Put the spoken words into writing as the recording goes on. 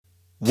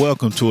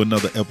Welcome to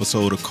another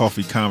episode of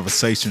Coffee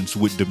Conversations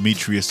with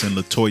Demetrius and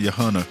LaTishia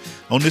Hunter.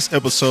 On this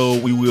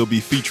episode, we will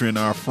be featuring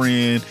our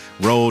friend,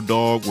 road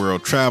dog,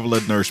 world traveler,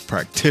 nurse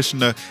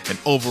practitioner, and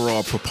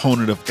overall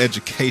proponent of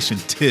education,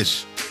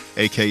 Tish,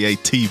 aka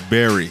T.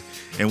 Berry.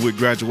 And with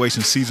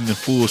graduation season in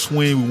full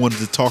swing, we wanted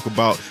to talk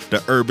about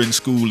the urban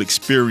school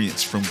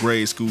experience from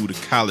grade school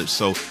to college.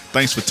 So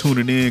thanks for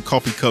tuning in.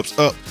 Coffee cups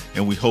up,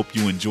 and we hope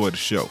you enjoy the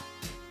show.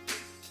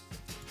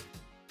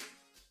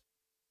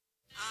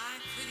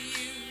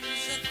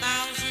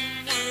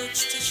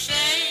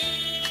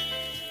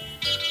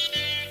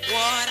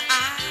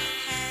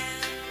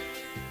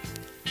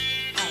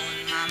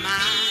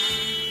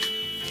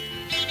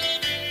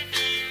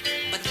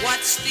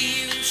 What's the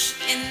use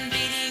in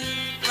beating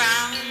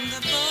round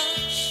the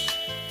bush,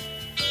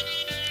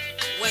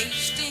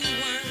 wasting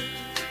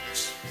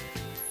words,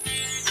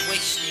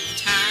 wasting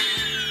time?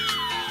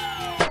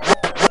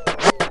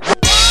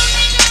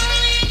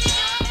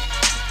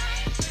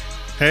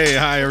 Hey,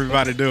 how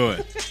everybody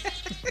doing?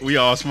 We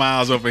all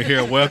smiles over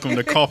here. Welcome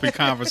to Coffee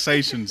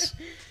Conversations.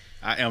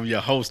 I am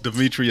your host,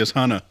 Demetrius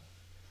Hunter.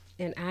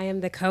 And I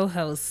am the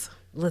co-host,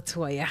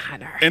 LaTishia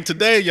Hunter. And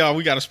today, y'all,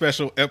 we got a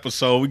special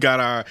episode. We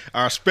got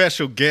our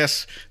special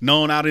guest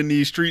known out in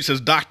these streets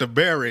as Dr.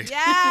 Berry.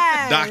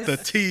 Yes. Dr.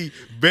 T.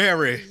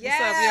 Berry.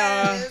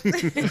 Yes. What's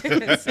up,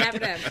 y'all? Snap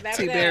it up.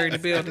 T. Berry to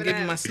be able to give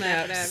me my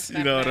snaps.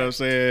 You know what I'm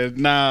saying?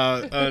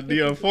 Now,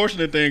 the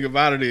unfortunate thing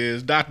about it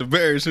is Dr.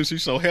 Berry, since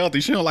she's so healthy,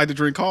 she don't like to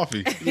drink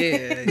coffee.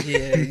 Yeah.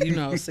 You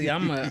know, see,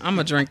 I'm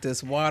gonna drink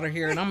this water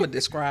here, and I'm gonna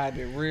describe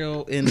it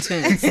real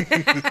intense.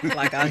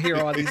 Like I hear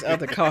all these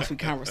other coffee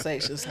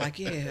conversations, like,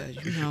 yeah,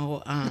 you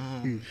know,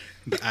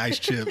 The ice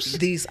chips.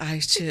 these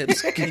ice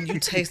chips. Can you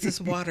taste this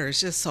water?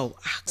 It's just so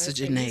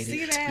oxygenated.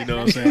 You know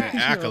what I'm saying?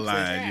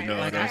 Alkaline, you know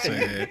what I'm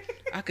saying?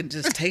 I can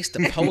just taste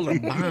the polar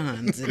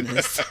bonds in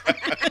this.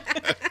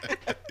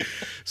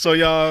 So,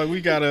 y'all,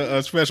 we got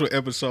a special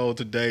episode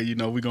today. You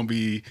know, we're going to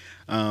be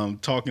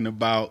talking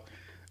about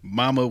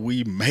Mama,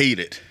 We Made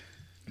It.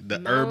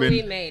 The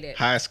urban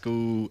high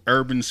school,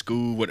 urban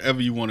school,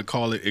 whatever you want to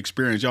call it,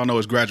 experience. Y'all know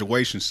it's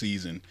graduation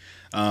season.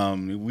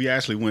 We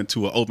actually went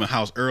to an open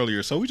house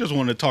earlier, so we just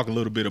wanted to talk a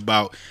little bit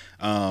about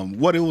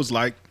what it was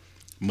like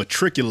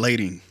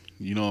matriculating.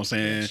 You know what I'm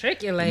saying?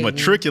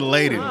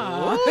 Matriculating.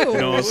 Oh. You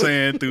know what I'm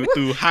saying?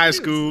 Through high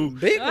school.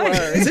 Big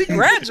words. He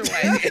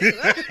graduated.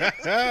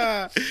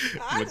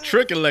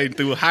 Matriculating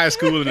through high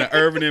school in an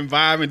urban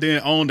environment,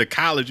 then on to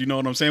college. You know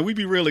what I'm saying? We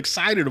be real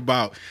excited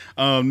about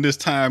this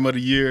time of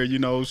the year, you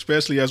know,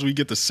 especially as we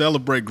get to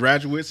celebrate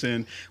graduates.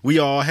 And we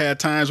all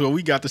had times where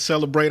we got to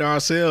celebrate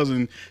ourselves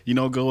and, you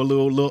know, go a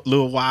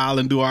little while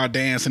and do our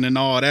dancing and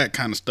all that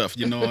kind of stuff.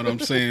 You know what I'm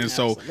saying?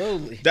 So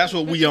that's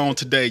what we on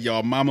today,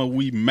 y'all. Mama,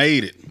 we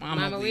made it.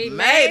 Mama, we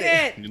made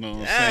it. You know what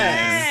I'm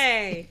saying?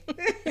 Hey.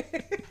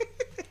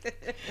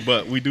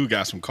 But we do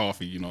got some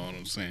coffee, you know what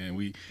I'm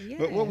saying?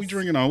 Yes. What we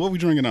drinking on? What we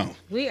drinking on?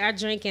 We are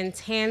drinking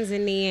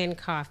Tanzanian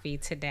coffee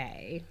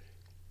today.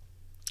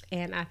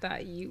 And I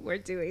thought you were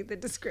doing the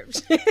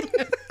description.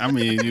 I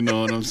mean, you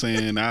know what I'm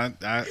saying?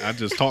 I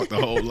just talked a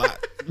whole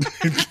lot.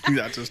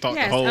 I just talked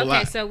a whole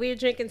lot. Okay, so we're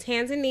drinking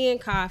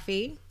Tanzanian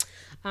coffee.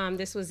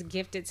 This was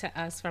gifted to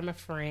us from a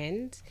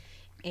friend.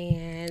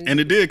 And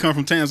it did come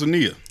from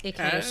Tanzania. It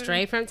came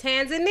straight from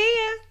Tanzania.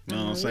 You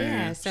know what I'm saying?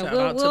 Yeah, so Shout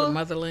out to the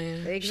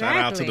motherland. Exactly. Shout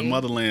out to the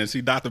motherland.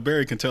 See, Dr.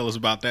 Berry can tell us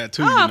about that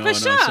too. Oh, you know for what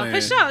sure, I'm saying?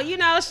 for sure. You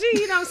know,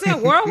 you know what I'm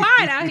saying?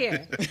 Worldwide out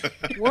here.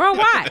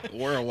 Worldwide.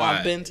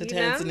 I've been to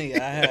Tanzania.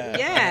 I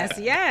have.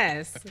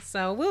 Yes.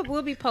 So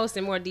we'll be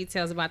posting more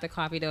details about the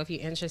coffee, though, if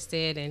you're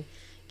interested, and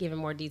giving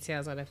more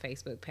details on the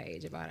Facebook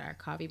page about our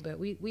coffee. But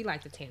we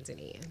like the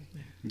Tanzanian.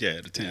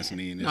 Yeah, the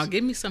Tanzanian is Now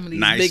give me some of these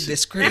nice big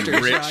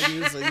descriptors rich. y'all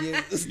usually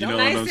use. You know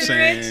Nice what I'm and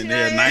saying? rich,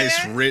 Yeah, yeah.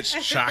 nice, rich,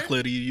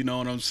 chocolatey. You know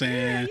what I'm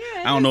saying?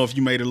 Yeah, I don't know if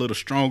you made it a little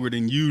stronger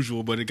than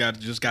usual, but it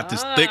just got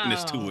this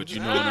thickness to it.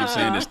 You know what I'm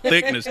saying? This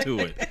thickness to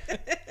it.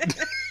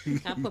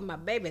 I put my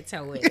baby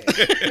toe in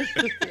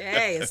it.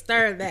 Hey,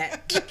 stir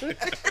that.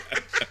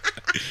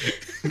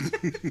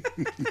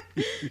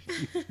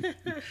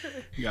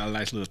 You got a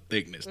nice little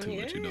thickness to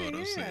it. You know what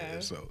I'm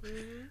saying? So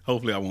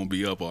hopefully I won't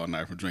be up all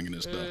night from drinking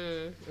this stuff.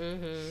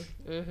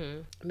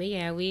 But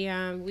yeah,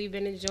 we've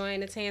been enjoying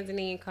the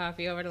Tanzanian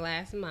coffee over the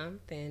last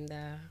month, and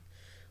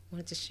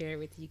wanted to share it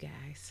with you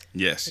guys.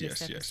 Yes.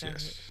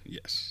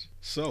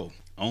 So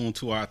on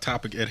to our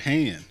topic at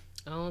hand.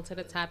 On to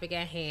the topic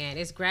at hand.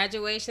 It's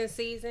graduation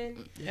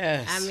season.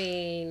 Yes. I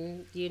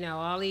mean, you know,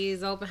 all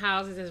these open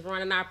houses is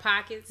running our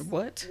pockets.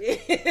 What?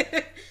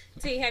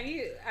 T, how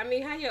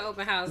your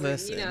open houses?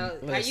 Listen, you know,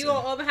 are listen. you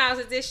on open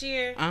houses this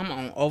year? I'm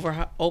on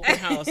open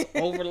house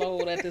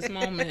overload at this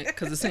moment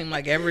because it seemed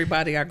like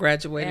everybody I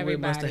graduated with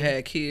must have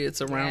had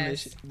kids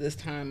around this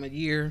time of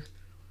year.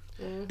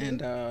 Mm-hmm.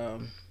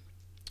 And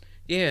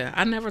yeah,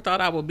 I never thought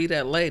I would be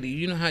that lady.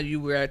 You know how you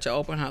were at your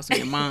open house and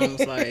your mom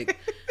was like,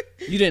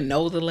 You didn't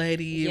know the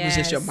lady. It was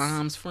just your Yes.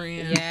 mom's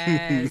friend.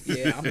 Yes.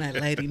 Yeah, I'm that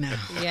lady now.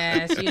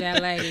 Yes, you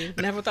that lady.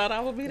 Never thought I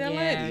would be that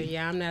Yeah, lady.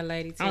 yeah, I'm that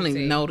lady too. I don't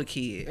even too. know the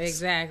kids.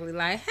 Exactly.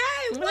 Like,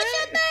 hey, what's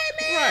your name?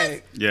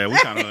 Right. Yeah, we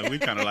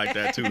kind of like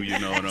that too. You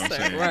know what I'm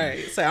saying?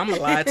 Right. So I'm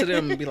gonna lie to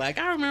them and be like,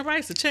 I remember I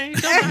used to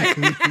change your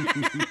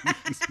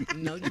life.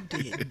 No, you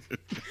didn't.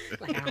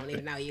 Like, I don't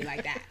even know you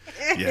like that.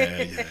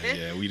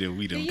 Yeah. We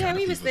did. Yeah,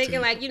 we was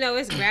thinking like,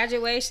 it's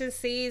graduation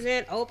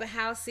season, open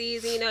house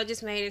season,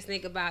 just made us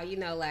think about,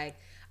 like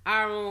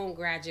our own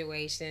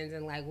graduations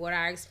and like what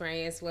our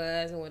experience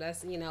was and with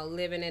us,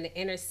 living in the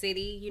inner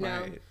city,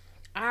 Right.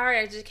 Our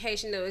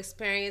educational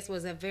experience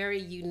was a very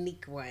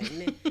unique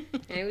one.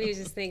 And we was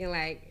just thinking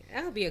like,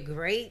 that would be a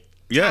great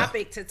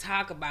topic to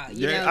talk about,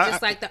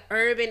 just like the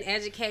urban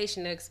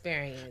educational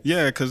experience.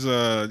 Yeah, because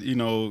a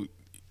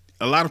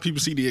lot of people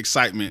see the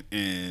excitement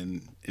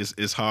and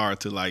it's hard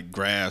to like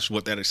grasp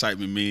what that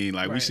excitement means.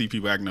 Like we see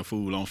people acting a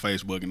fool on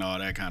Facebook and all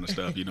that kind of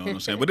stuff. You know what I'm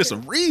saying? But it's a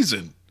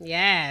reason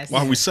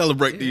why we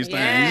celebrate these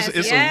things.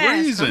 It's a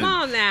reason Come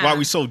on now. why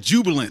we so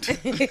jubilant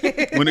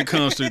when it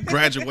comes to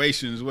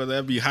graduations, whether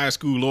that be high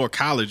school or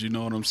college. You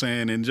know what I'm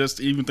saying? And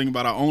just even think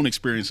about our own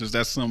experiences.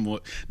 That's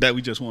somewhat that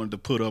we just wanted to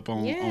put up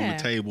on the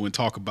table and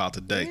talk about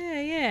today.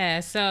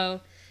 Yeah.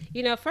 So,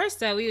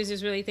 first up, we was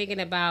just really thinking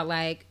about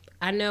like,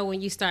 I know when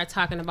you start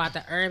talking about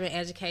the urban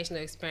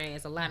educational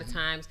experience, a lot of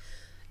times,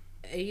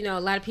 a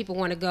lot of people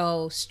want to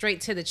go straight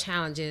to the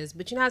challenges,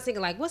 but I was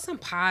thinking like, what's some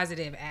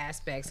positive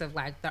aspects of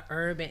like the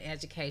urban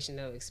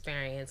educational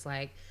experience?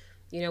 Like,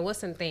 what's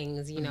some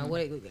things,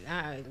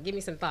 give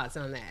me some thoughts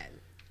on that.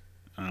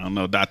 I don't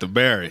know, Dr.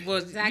 Berry. Well,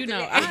 Exactly.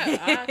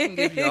 I can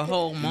give you a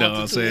whole multitude what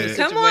I'm of saying?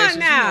 situations. Come on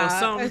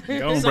now.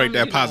 Don't break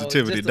that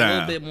positivity just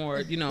down. a little bit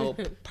more,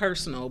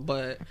 personal,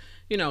 but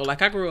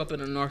like I grew up in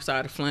the north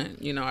side of Flint.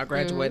 I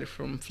graduated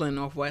from Flint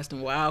Northwest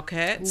and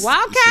Wildcats.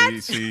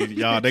 See,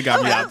 y'all, they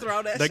got me out.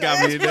 They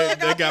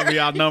got me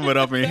outnumbered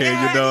up in here.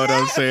 You know what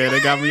I'm saying? They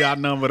got me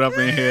outnumbered up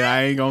in here.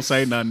 I ain't gonna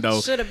say nothing though.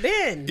 Should have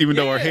been. Even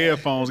though her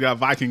headphones got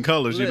Viking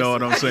colors, you know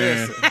what I'm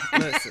saying?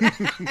 Listen.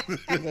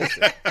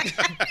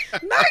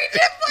 No, you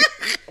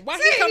didn't. Why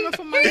he coming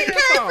for my He headphones?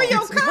 came for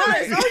your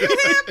colors on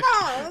your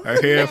headphones.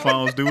 Her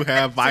headphones do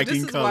have Viking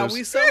This is colors. why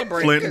we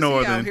celebrate. Flint 'cause he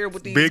Northern, out here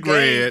with these Big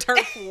gay Red.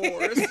 turf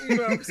wars. You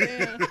know what I'm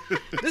saying?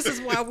 This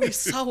is why we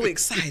so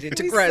excited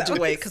to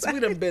graduate because we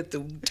done been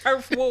through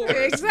turf wars. No,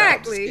 I'm just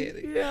Exactly.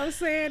 kidding. You know what I'm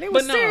saying? It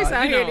was But serious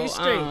out here in these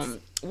streets.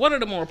 One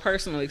of the more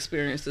personal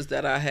experiences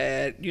that I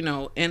had,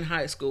 in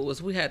high school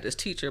was we had this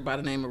teacher by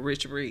the name of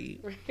Rich Reed.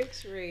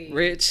 Rich Reed.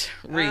 Rich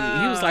Reed.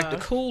 He was like the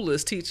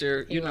coolest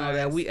teacher, He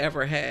that was. we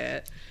ever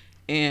had.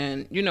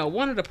 And,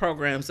 one of the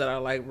programs that I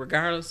like,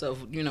 regardless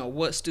of,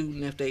 what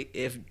student,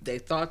 if they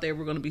thought they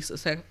were going to be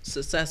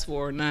successful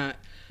or not,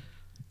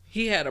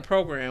 he had a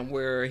program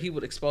where he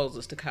would expose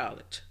us to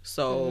college.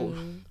 So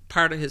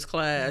part of his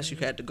class, you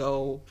had to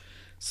go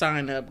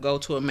sign up, go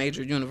to a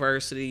major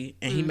university,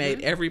 and he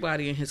made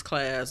everybody in his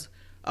class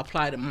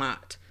apply to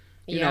Mott.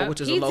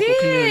 Which is a local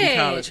community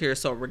college here.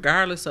 So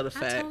regardless of the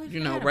fact, totally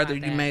forgot whether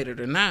about you that. made it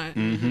or not,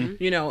 and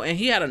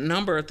he had a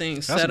number of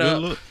things That's set a good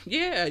up. look.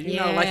 Yeah,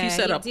 Yeah, like he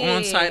set he up did.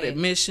 on-site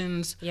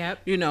admissions.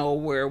 Yep.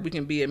 Where we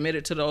can be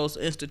admitted to those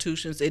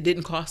institutions. It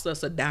didn't cost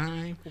us a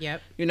dime.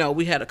 Yep.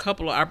 We had a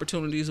couple of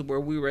opportunities where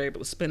we were able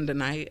to spend the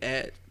night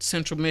at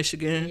Central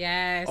Michigan.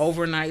 Yes.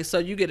 Overnight. So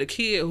you get a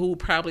kid who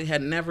probably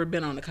had never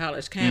been on the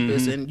college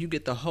campus, and you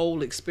get the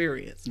whole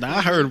experience. Now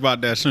I heard about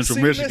that Central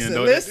Michigan.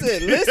 though.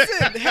 Listen.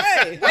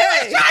 Hey.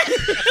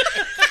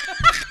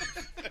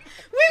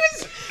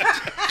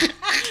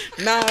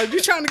 Nah, you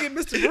trying to get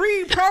Mr.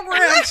 Reed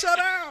program shut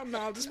down?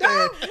 No, I'm just playing.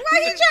 Why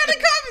you trying to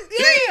come?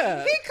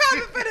 Yeah. He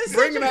coming for the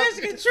Bring Central it up.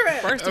 Michigan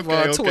trip. First of Okay,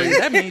 all, okay. Toy,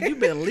 that means you've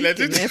been leaking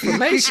Let's-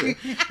 information.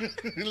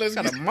 Let's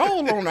Got get a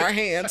mole on our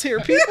hands here,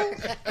 people.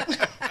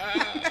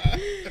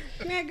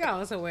 Man,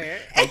 go somewhere.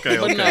 okay.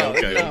 But no.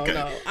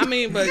 Okay. I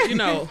mean, but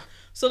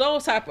so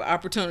those type of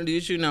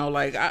opportunities,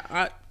 like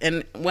I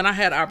and when I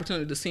had the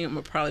opportunity to see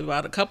him probably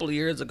about a couple of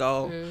years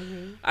ago,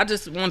 I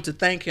just want to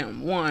thank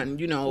him, one,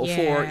 for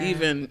Yeah.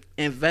 even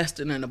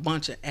investing in a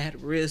bunch of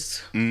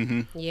at-risk,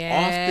 Yeah.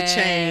 off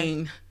the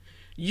chain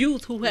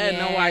youth who had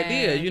no Yeah.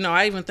 idea.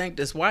 I even thank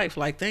this wife,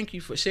 like, thank you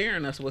for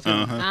sharing us with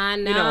him. I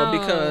know.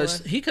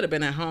 Because he could have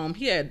been at home.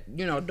 He had,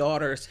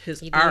 daughters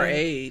He our did.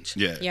 age.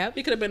 Yeah. Yep.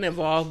 He could have been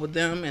involved with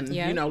them and,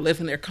 Yep.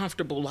 living their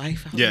comfortable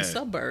life out in Yeah. the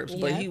suburbs.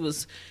 But Yep. he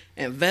was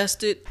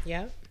invested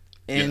Yep.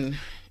 in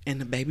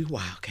the baby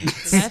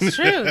Wildcats. That's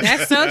true.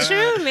 That's so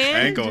true, man.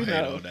 I ain't gonna hate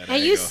on that. I And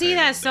ain't you gonna see hate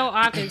that on so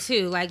often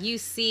too. Like you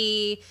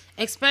see,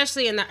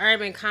 especially in the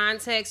urban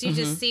context, you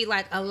just see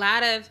like a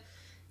lot of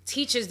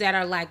teachers that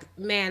are like,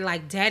 man,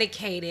 like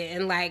dedicated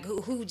and like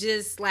who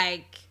just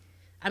like,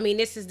 I mean,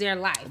 this is their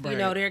life. Right.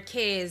 Their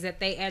kids that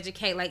they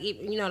educate. Like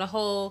the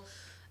whole.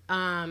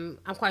 I'm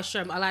quite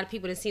sure a lot of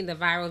people have seen the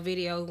viral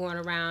video going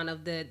around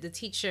of the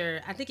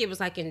teacher. I think it was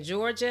like in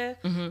Georgia,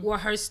 where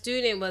her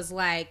student was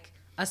like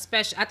a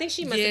special. I think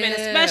she must have been a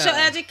Yeah. special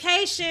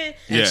education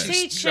Yeah.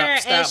 teacher,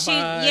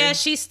 and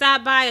she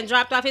stopped by and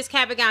dropped off his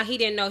cap and gown. He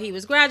didn't know he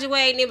was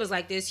graduating. It was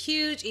like this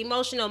huge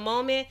emotional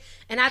moment,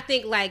 and I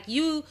think like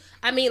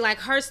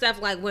her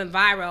stuff like went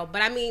viral,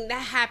 but I mean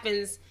that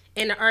happens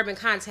in the urban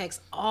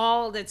context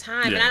all the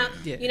time. Yeah.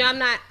 And I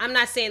don't, I'm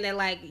not saying that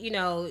like,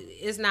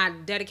 it's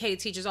not dedicated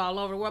teachers all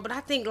over the world, but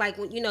I think like,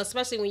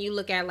 especially when you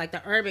look at like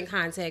the urban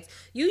context,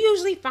 you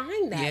usually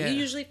find that. Yeah. You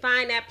usually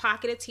find that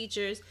pocket of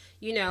teachers,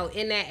 in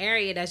that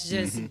area that's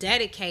just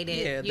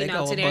dedicated, they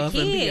go to their above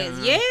and kids.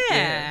 beyond.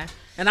 Yeah.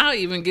 And I'll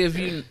even give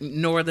you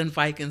Northern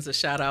Vikings a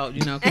shout out,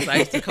 because I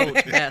used to coach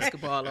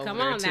basketball over Come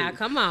there on too. now,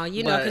 come on, But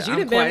because I'm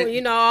you've been, quite- all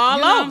you know over.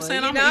 what I'm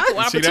saying? I'm you an know? equal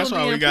See,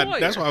 opportunity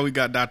that's employer. why we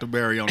got Dr.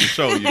 Berry on the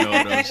show. You know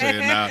what I'm saying?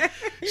 Now,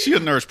 she a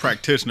nurse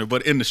practitioner,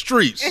 but in the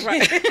streets,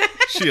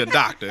 she a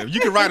doctor. If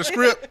you can write a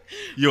script,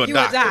 you're a You a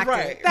doctor. doctor.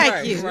 Right, Thank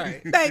right, you.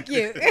 right. Thank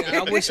you.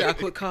 I wish y'all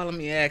quit calling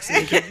me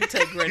asking can you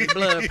take any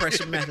blood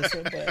pressure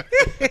medicine, but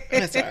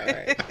that's all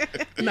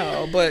right.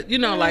 No, but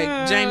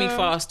like Jamie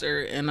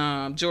Foster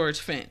and George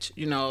Finch,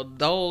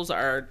 those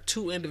are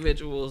two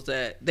individuals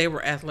that they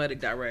were athletic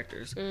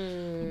directors,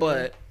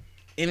 but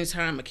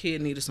anytime a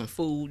kid needed some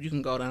food, you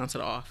can go down to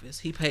the office.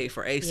 He paid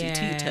for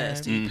ACT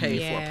tests. He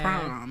paid for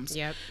proms.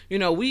 Yep.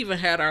 We even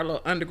had our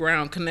little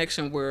underground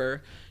connection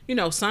where,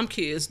 some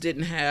kids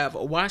didn't have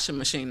a washing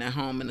machine at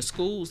home and the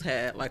schools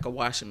had like a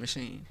washing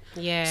machine.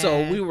 Yeah.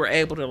 So we were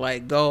able to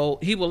like go,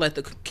 he would let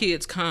the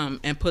kids come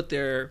and put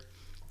their,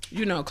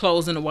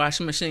 clothes in the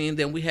washing machine.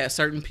 Then we had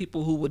certain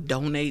people who would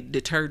donate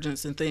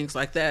detergents and things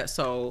like that.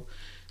 So,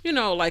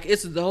 like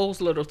it's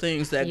those little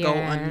things that go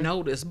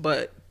unnoticed,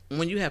 but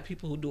when you have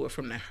people who do it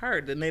from their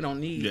heart, then they don't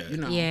need,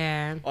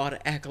 all the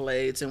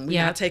accolades. And we're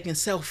not taking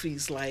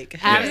selfies like,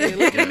 hey,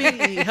 look at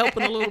me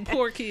helping the little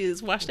poor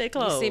kids wash their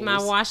clothes. See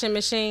my washing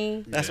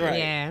machine? That's right.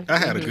 Yeah. I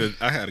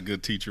had a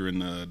good teacher in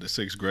the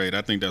sixth grade.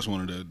 I think that's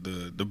one of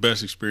the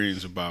best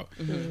experience about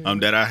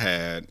that I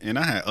had, and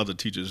I had other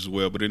teachers as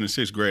well. But in the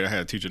sixth grade, I had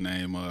a teacher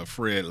named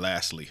Fred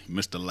Lastly,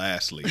 Mr.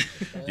 Lastly.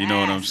 You know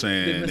what I'm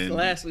saying? Did Mr.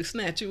 Lastly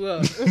snatch you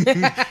up?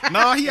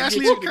 No, he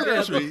actually you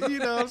encouraged me. together. You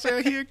know what I'm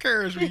saying? He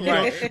encouraged me. You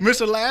Right. know,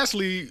 Mr.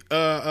 Lastly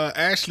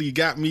actually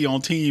got me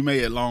on Team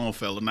A at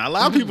Longfellow. Now, a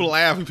lot of people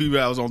laugh at people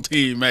that was on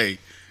Team A.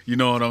 You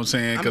know what I'm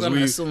saying? I'm going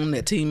to assume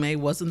that Team A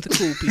wasn't the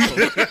cool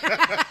people.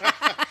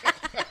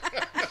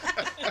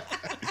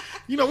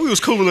 You know, we was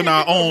cool in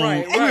our own.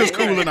 Right, we was right,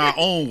 cool right. in our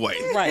own way.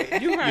 Right,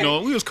 you're right. You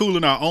know, we was cool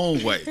in our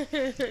own way.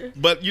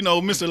 But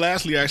Mr.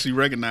 Lastly actually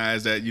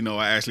recognized that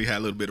I actually had a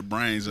little bit of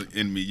brains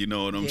in me. You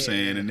know what I'm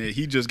saying? And then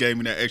he just gave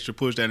me that extra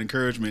push, that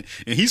encouragement,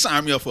 and he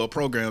signed me up for a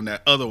program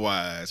that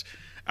otherwise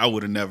I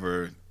would have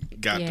never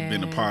got to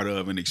been a part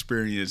of and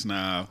experience.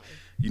 Now,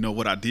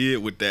 what I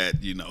did with that,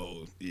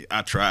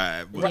 I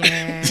tried. But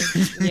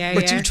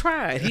But you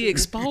tried. He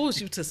exposed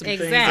you to some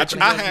things. That you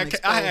I wasn't had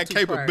exposed to prior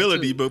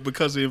capability, to. but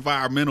because of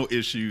environmental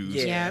issues,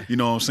 Yeah. you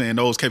know what I'm saying,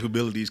 those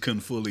capabilities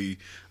couldn't fully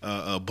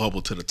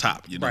bubble to the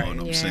top. You know Right. what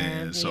I'm Yeah,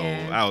 saying? So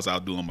yeah. I was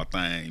out doing my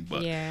thing.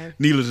 But Yeah.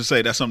 needless to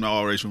say, that's something I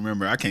always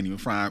remember. I can't even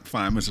find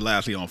Mr.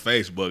 Lastly on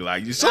Facebook.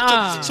 Like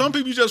some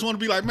people just want to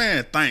be like,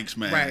 man, thanks,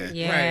 man. Right.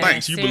 Yeah.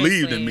 Thanks, you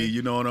believed in seriously. me.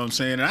 You know what I'm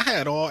saying? And I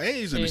had all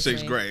A's in the sixth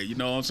Seriously. grade. You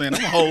know what I'm saying? I'm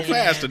gonna hold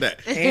fast to that.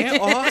 And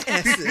all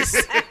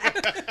S's.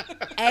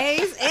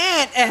 A's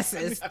and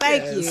S's.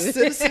 Thank you.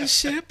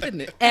 Citizenship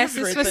and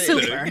S's for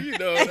everything. super. You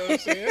know what I'm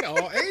saying?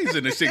 All A's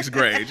in the sixth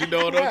grade. You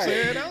know what I'm Right.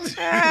 saying? That was-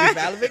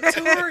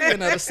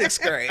 Valedictorian of the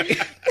sixth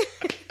grade.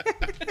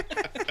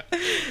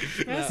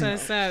 That's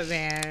what's up,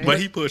 man. But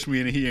he pushed me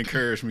and he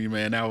encouraged me,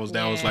 man. That was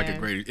like a Yeah.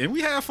 great, and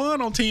we had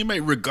fun on Team A,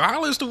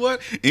 regardless of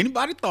what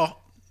anybody thought.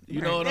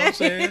 You know what I'm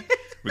saying?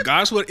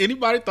 Regardless of what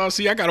anybody thought.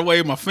 See, I gotta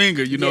wave my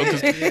finger,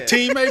 because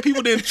Team A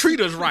people didn't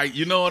treat us right.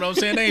 You know what I'm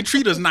saying? They ain't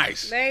treat us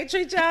nice. They ain't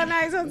treat y'all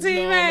nice on You Team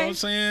know what I'm A.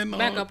 saying?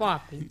 Back up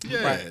off me.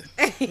 Yeah,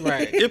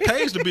 Right. it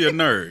pays to be a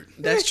nerd.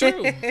 That's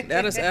true.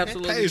 That is It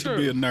absolutely pays true.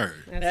 to be a nerd.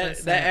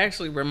 That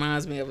actually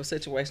reminds me of a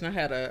situation. I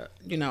had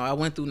I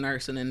went through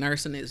nursing, and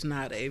nursing is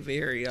not a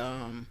very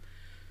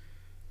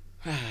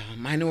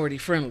minority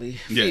friendly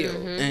Yeah.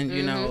 field.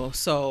 And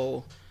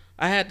so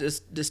I had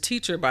this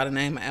teacher by the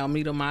name of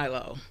Almeida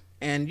Milo.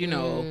 And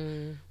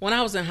when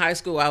I was in high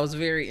school, I was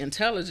very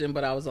intelligent,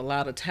 but I was a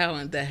lot of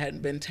talent that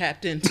hadn't been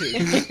tapped into.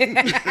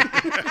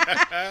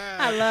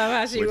 I love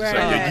how she Which is wears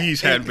like your that.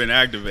 geese hadn't been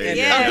activated.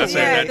 Yeah, I said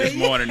that yeah. this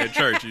morning at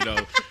church. You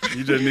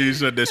just need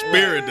the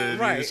spirit to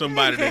Right.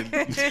 somebody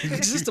to.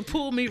 Just to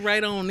pull me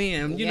right on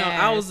in.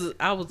 I was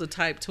the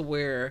type to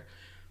where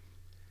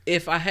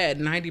if I had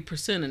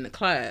 90% in the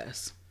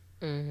class,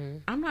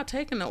 I'm not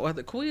taking no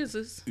other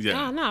quizzes.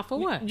 Yeah. Oh, no, for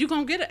what? You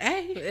gonna get an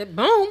A.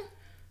 Boom.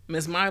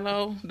 Miss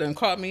Milo done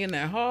caught me in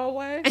that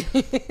hallway.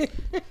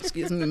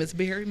 Excuse me, Miss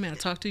Berry, may I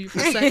talk to you for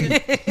a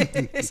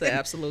second? I said,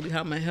 absolutely,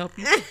 how may I help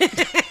you?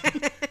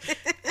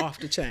 Off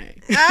the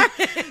chain.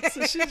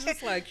 So she's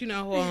just like,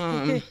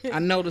 I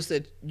noticed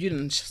that you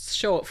didn't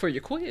show up for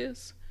your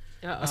quiz.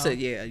 I said,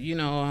 yeah,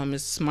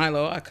 Miss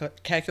Milo, I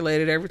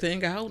calculated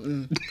everything out,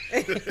 and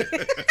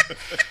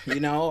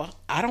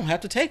I don't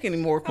have to take any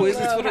more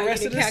quizzes for the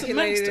rest of the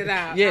semester. It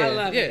out. Yeah, I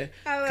love it.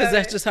 Because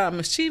that's just how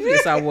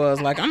mischievous I was.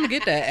 Like, I'm gonna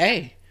get that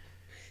A,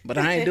 but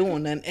I ain't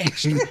doing nothing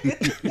extra.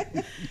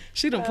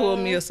 She done pulled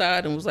me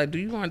aside and was like, "Do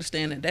you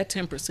understand that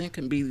 10%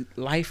 can be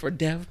life or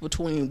death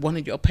between one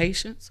of your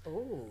patients?"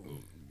 Ooh.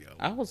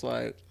 I was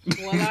like,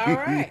 well, all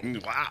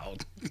right. Wow.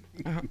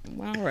 All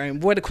right,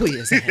 where the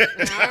quiz at? All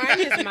right,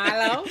 Miss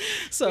Milo.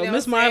 So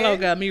Miss Milo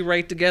got me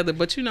right together,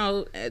 but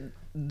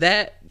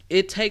that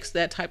it takes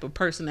that type of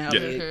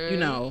personality,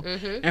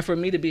 and for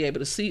me to be able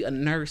to see a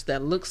nurse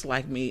that looks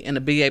like me and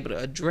to be able to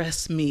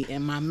address me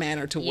in my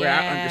manner to where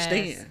I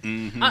understand.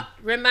 Mm-hmm.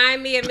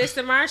 Remind me of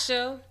Mr.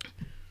 Marshall.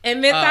 In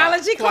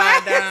mythology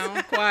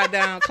class. Quiet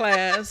down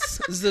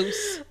class.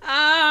 Zeus.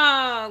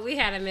 Oh, we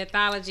had a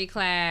mythology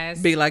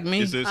class. Be like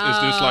me. Is this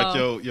like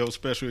your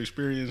special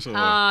experience? Or?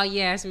 Oh,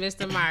 yes,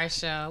 Mr.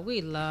 Marshall. We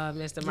love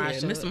Mr.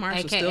 Marshall. Yeah, Mr.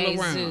 Marshall's AKA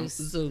still around.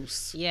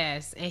 Zeus.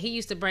 Yes, and he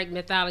used to break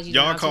mythology.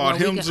 Y'all down called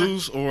him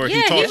Zeus, or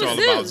he taught y'all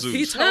about Zeus?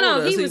 He told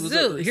us he was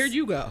Zeus. Here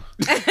you go.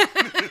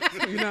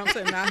 You know what I'm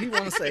saying? Now he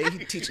want to say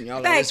he teaching y'all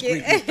all this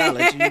Greek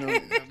mythology.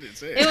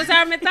 It was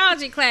our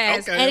mythology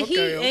class,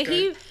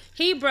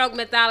 He broke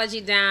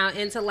mythology down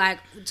into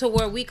to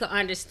where we could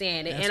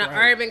understand it. That's in an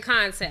urban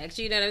context.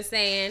 You know what I'm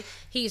saying?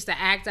 He used to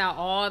act out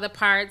all the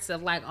parts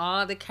of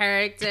all the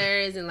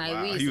characters and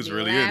wow, we. He was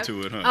really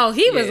into it, huh? Oh,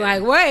 he was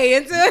way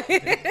into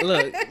it.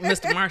 Look,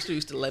 Mr. Marshall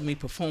used to let me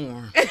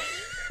perform.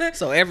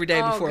 So every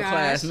day before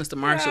class, Mr.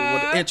 Marshall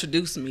would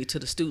introduce me to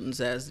the students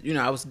as,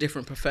 I was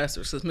different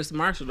professors. Because Mr.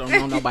 Marshall don't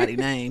know nobody's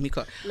name. He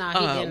called,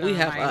 we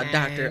have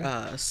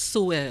Dr.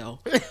 Sewell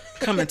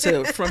coming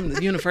from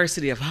the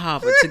University of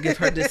Harvard to give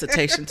her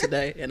dissertation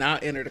today. And I'll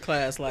enter the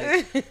class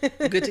like,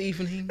 good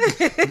evening.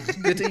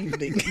 Good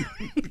evening.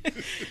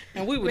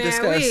 And we would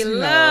discuss, we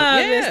love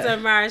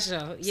Mr.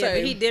 Marshall. Yeah,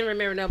 but he didn't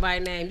remember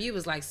nobody's name. You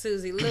was like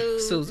Susie Lou.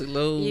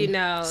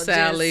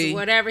 Sally. Just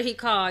whatever he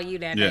called you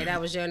that day,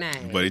 that was your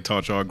name. But he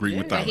taught y'all Greek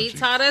mythology. He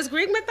taught us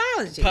Greek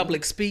mythology.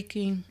 Public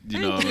speaking. You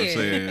know what I'm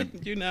saying?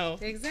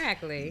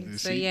 Exactly.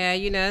 So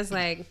it's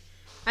like,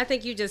 I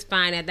think you just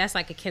find that's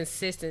like a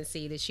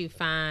consistency that you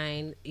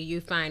find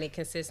it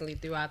consistently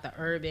throughout the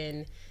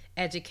urban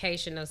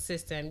educational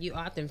system. You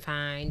often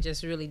find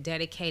just really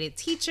dedicated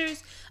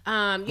teachers.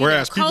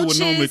 Whereas people would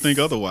normally think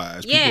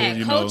otherwise.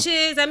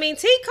 Coaches. I mean,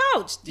 T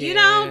coached.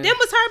 Them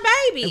was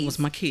her babies. Them was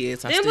my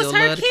kids. Them was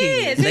her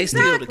kids. They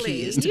still the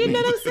kids to you me.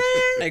 know what I'm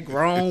saying? They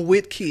grown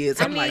with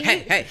kids. I'm like,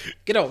 hey,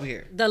 get over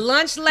here. The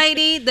lunch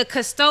lady, the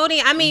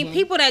custodian. I mean,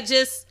 people that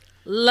just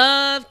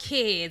love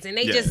kids and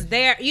they just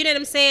there. You know what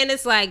I'm saying?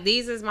 It's like,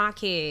 these is my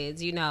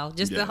kids.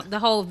 Just the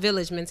whole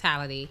village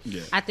mentality.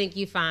 Yeah. I think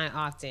you find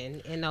often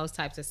in those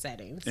types of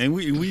settings. And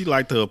we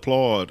like to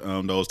applaud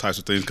those types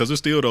of things because there's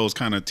still those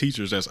kind of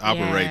teachers that's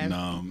operating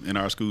in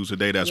our schools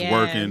today that's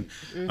working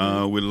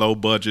with low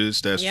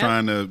budgets, that's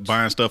trying to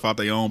buying stuff out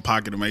their own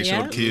pocket to make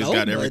sure the kids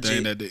got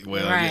everything that they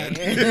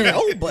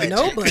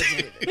no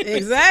budget.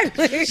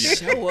 Exactly.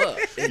 Show up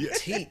and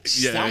teach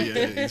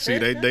something. You see,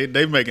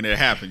 they making it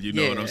happen. You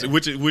know what I'm saying?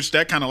 Which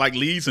that kind of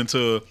leads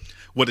into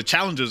what the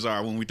challenges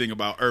are when we think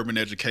about urban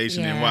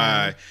education and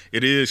why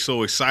it is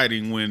so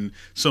exciting when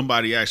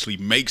somebody actually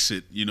makes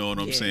it, you know what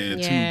I'm saying,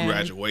 to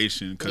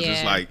graduation. Because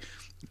it's like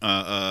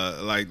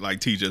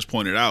T just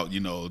pointed out,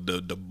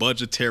 the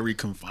budgetary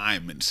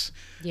confinements.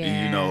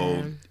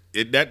 And,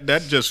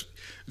 that just...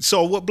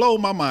 So what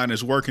blowed my mind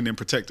is working in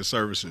protective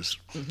services.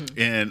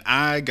 And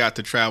I got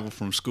to travel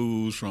from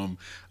schools from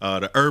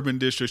the urban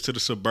districts to the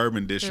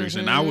suburban districts.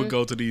 And I would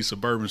go to these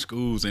suburban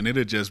schools and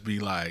it'd just be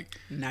like...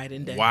 night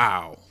and day.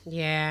 Wow.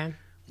 Yeah.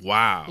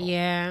 Wow.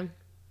 Yeah.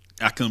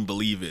 I couldn't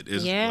believe it.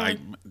 It's like...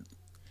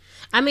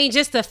 I mean,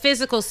 just the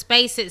physical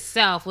space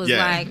itself was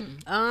like,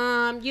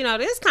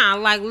 this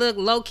kind of look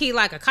low key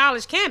like a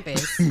college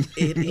campus.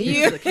 It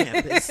is a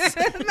campus.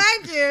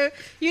 Thank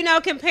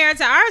you. Compared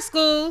to our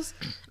schools,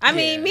 I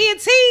mean, me and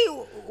T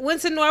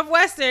went to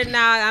Northwestern.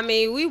 Now, I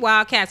mean, we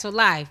Wildcats for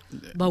life,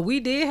 but we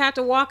did have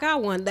to walk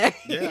out one day.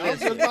 Yeah, I was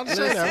just about to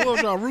say that. What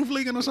was y'all, roof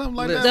leaking or something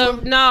like that?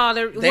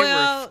 They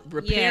were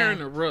repairing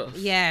the roof.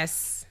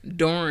 Yes.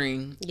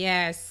 During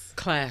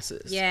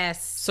classes.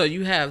 Yes. So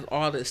you have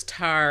all this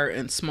tire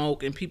and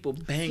smoke and people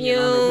banging Fumes.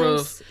 on the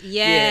roof.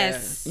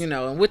 Yes.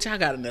 Yeah, in which I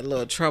got in a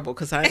little trouble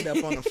because I ended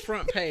up on the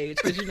front page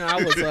because I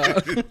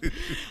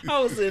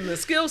was in the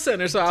skill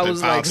center, so I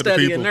was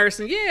studying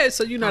nursing. Yeah,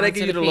 so they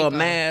give you the little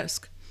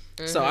mask.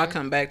 So I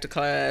come back to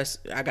class.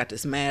 I got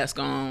this mask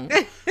on.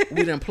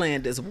 We done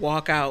planned this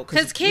walkout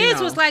because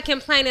kids was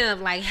complaining of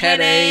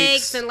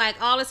headaches and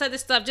all this other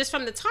stuff just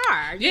from the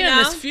tar. You know?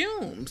 And it's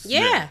fumes.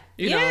 Yeah,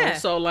 you know.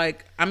 So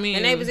and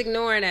they was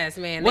ignoring us,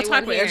 man. What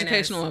type of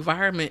educational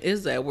environment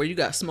is that where you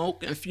got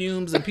smoke and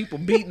fumes and people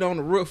beating on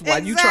the roof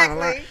while you trying to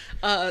learn?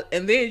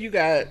 And then you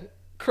got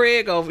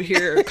Craig over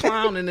here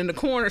clowning in the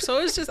corner. So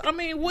it's just, I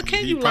mean, what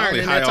can you learn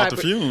in that type of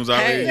fumes?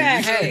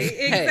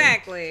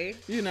 Exactly.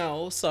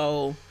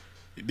 So.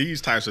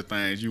 These types of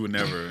things you would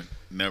never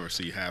never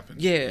see happen.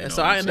 Yeah,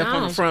 so I ended up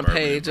on the front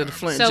page of the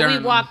Flint So Journal.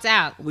 we walked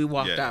out. We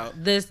walked out.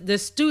 The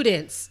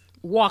students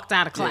walked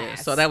out of class. Yeah,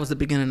 so that was the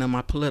beginning of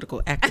my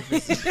political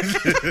activism.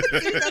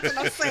 That's what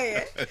I'm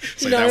saying.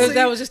 So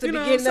that was just the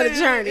beginning of the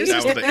journey.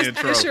 That was the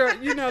intro. It's your,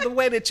 the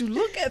way that you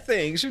look at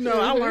things. I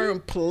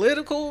learned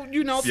political,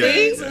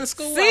 things in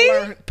school. See? I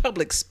learned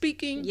public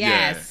speaking.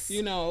 Yes.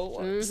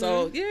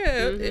 So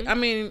I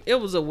mean,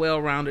 it was a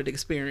well-rounded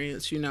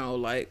experience.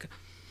 Like,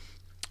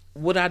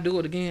 would I do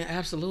it again?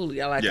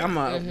 Absolutely. I'm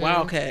a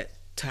wildcat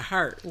to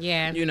heart.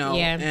 Yeah.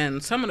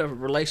 And some of the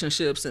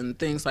relationships and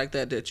things like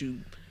that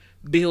you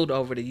build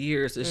over the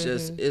years is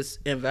just it's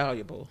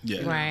invaluable.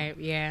 Yeah. Right.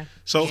 Yeah.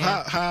 So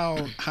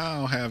how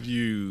have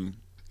you?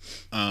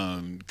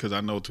 Because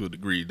I know to a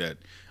degree that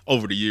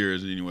over the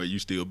years, anyway, you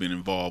still been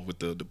involved with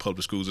the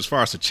public schools as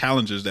far as the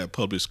challenges that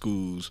public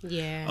schools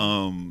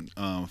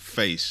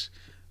face.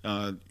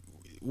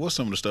 What's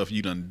some of the stuff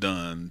you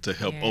done to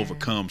help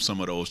overcome some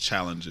of those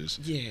challenges?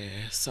 Yeah.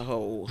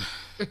 So,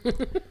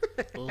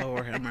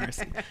 Lord have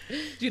mercy.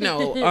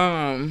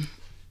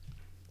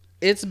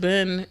 It's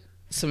been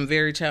some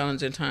very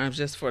challenging times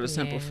just for the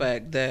simple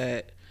fact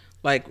that,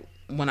 like,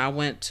 when I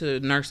went to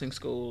nursing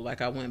school,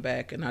 like, I went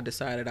back and I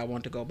decided I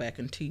wanted to go back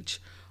and teach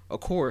a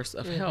course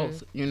of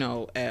health,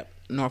 at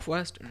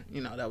Northwestern.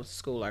 That was the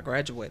school I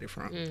graduated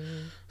from.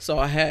 So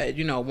I had,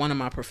 one of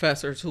my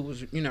professors who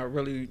was,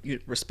 really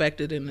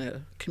respected in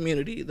the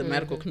community, the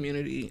medical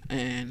community,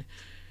 and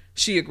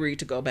she agreed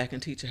to go back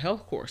and teach a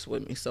health course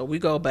with me. So we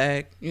go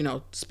back,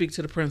 speak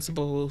to the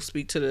principal,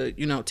 speak to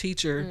the,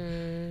 teacher,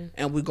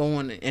 and we go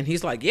on, and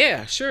he's like,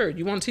 yeah, sure.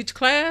 You want to teach a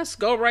class?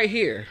 Go right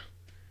here.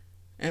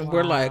 And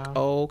we're like,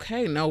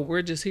 okay, no,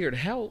 we're just here to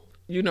help.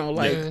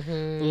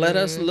 Let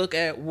us look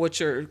at what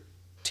your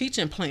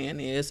teaching plan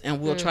is,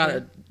 and we'll try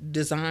to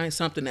design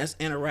something that's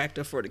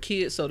interactive for the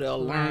kids so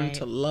they'll learn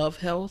to love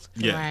health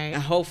and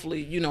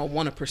hopefully,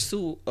 want to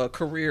pursue a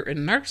career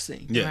in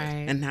nursing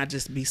and not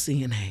just be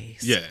CNAs.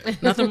 Yeah.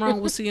 Nothing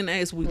wrong with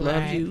CNAs. We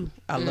love you.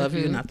 I love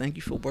you, and I thank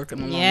you for working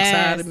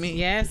alongside of me.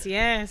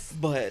 Yes.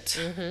 But,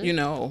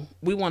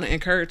 we want to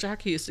encourage our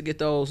kids to get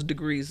those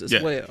degrees as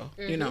well,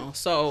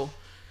 So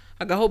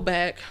I go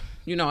back,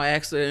 I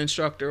asked the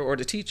instructor or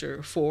the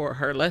teacher for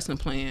her lesson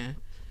plan.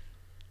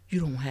 You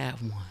don't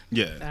have one.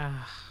 Yeah.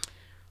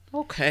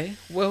 Okay.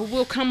 Well,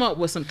 we'll come up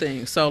with some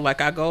things. So,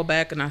 like, I go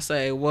back and I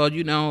say, well,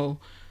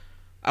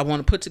 I want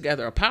to put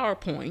together a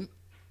PowerPoint.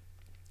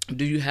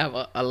 Do you have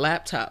a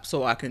laptop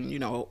so I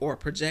can, or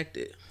project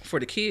it for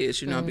the kids,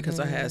 because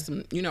I had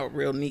some,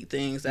 real neat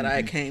things that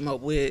I came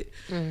up with.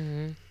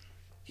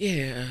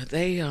 Yeah,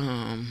 they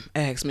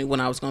asked me when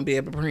I was going to be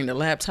able to bring the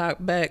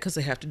laptop back because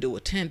they have to do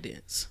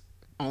attendance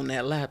on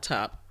that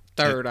laptop.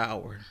 Third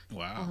hour.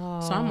 Wow.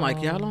 So I'm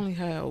like, y'all only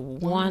have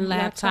one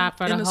laptop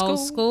for the whole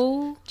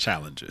school?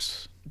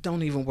 Challenges.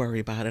 Don't even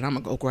worry about it. I'm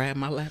going to go grab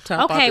my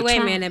laptop. Okay, out the wait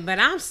trunk. a minute. But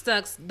I'm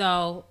stuck,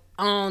 though,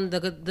 on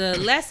the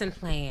lesson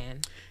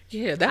plan.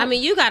 Yeah.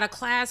 You got a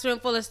classroom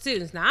full of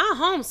students. Now, I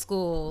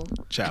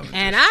homeschool. Challenges.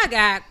 And I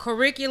got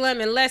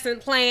curriculum and lesson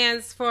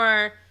plans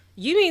for...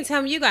 You mean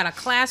tell me you got a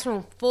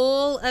classroom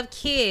full of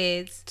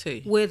kids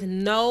with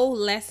no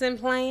lesson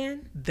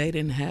plan? They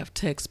didn't have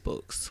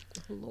textbooks.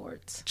 Lord.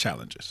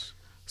 Challenges.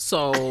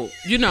 So,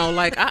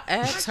 like, I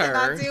asked her.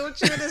 I deal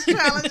with you in this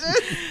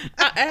challenges.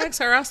 I asked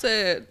her, I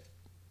said,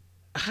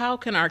 how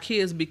can our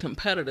kids be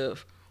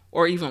competitive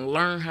or even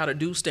learn how to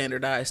do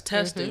standardized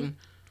testing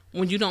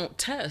when you don't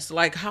test?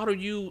 Like, how do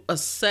you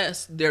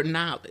assess their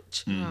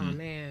knowledge? Oh,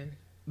 man.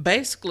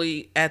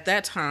 Basically, at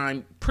that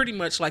time, pretty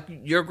much like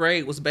your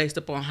grade was based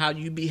upon how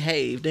you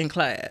behaved in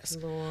class.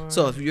 Lord.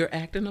 So if you're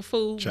acting a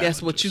fool,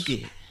 guess what you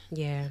get?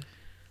 Yeah.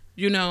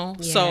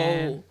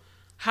 So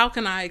how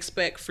can I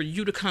expect for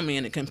you to come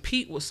in and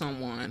compete with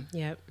someone?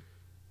 Yep.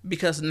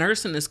 Because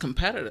nursing is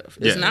competitive.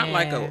 It's not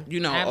like a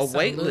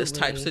wait list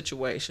type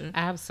situation.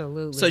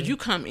 Absolutely. So you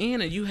come in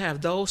and you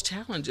have those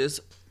challenges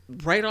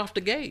right off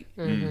the gate.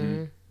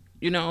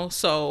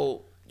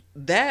 So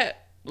that,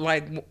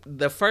 like,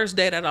 the first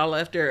day that I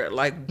left there,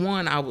 like,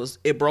 one,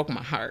 it broke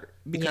my heart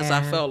because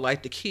I felt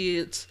like the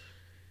kids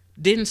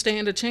didn't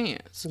stand a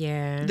chance.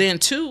 Yeah. Then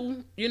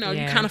two, you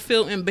kind of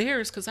feel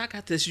embarrassed because I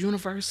got this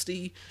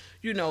university,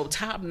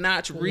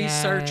 top-notch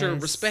researcher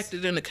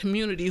respected in the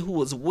community who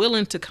was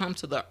willing to come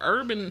to the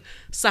urban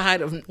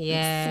side of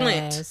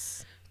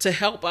Flint to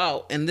help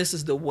out. And this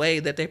is the way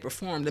that they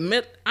performed.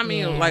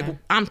 Like,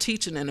 I'm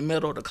teaching in the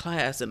middle of the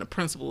class and the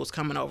principal was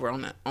coming over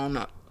on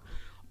the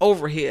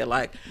overhead,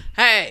 like,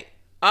 hey,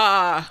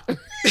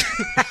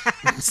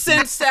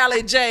 send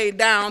Sally J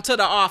down to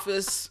the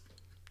office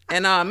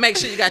and make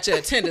sure you got your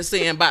attendance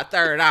in by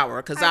third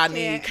hour because I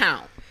need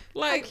count.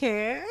 Like,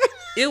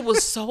 it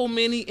was so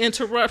many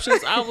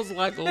interruptions. I was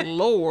like,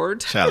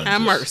 Lord, have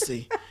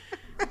mercy.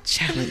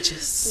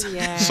 Challenges.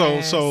 Yes.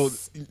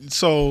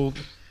 So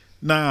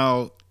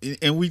now,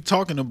 and we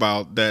talking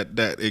about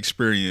that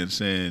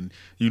experience, and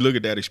you look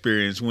at that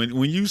experience when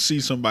you see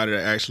somebody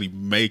that actually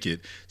make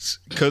it,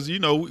 because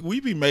we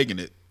be making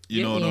it.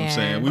 You know what I'm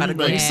saying? By the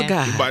grace of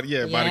God. By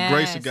the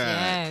grace of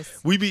God,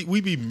 we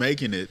be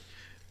making it.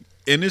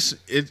 and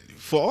it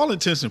for all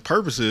intents and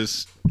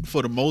purposes,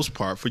 for the most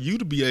part, for you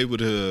to be able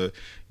to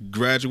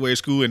graduate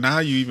school, and now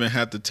you even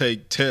have to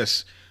take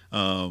tests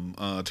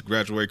to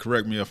graduate.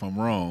 Correct me if I'm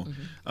wrong,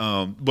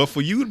 but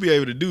for you to be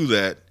able to do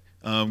that,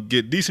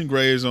 get decent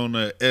grades on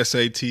the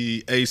SAT,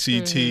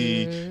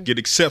 ACT, get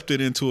accepted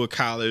into a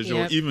college,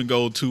 or even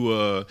go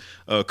to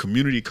a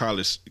community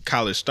college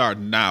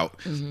starting out.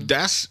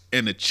 That's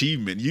an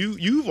achievement.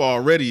 You've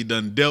already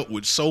done dealt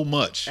with so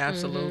much.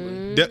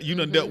 Absolutely. You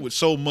done dealt with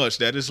so much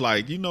that it's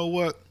like, you know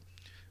what?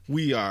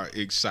 We are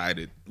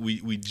excited.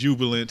 We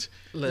jubilant.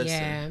 Listen.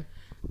 Yeah.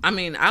 I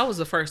mean, I was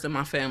the first in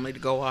my family to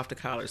go off to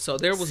college, so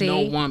there was no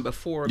one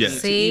before me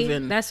to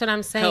even that's what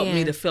I'm saying. help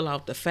me to fill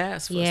out the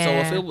FAFSA. So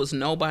if it was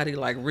nobody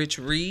like Rich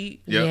Reed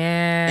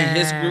and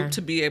his group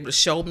to be able to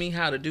show me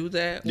how to do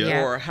that,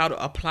 or how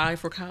to apply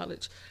for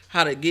college,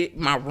 how to get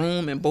my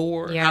room and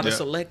board, how to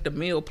select a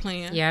meal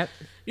plan.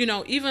 You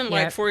know, even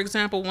like, for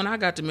example, when I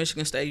got to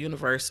Michigan State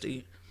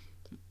University,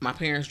 my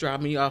parents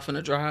dropped me off in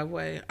the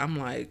driveway. I'm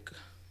like,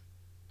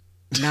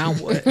 now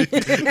what? I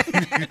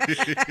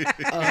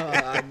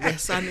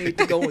guess I need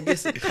to go and get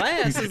some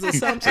classes or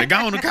something. Say,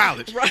 go on to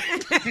college. Right.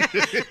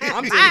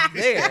 I'm just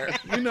there.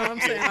 You know what I'm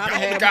saying? I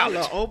had my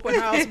little open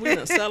house. We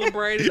done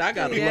celebrated. I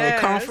got a little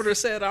comforter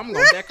set. I'm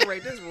going to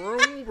decorate this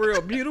room real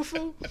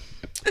beautiful.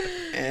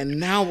 And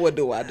now what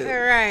do I do?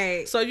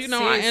 Right. So, you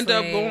know, I end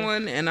up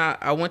going, and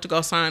I went to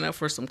go sign up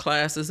for some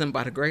classes. And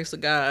by the grace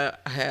of God,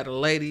 I had a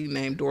lady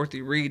named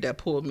Dorothy Reed that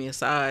pulled me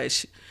aside.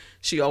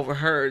 She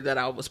overheard that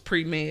I was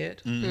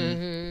pre-med,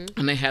 and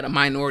they had a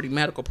minority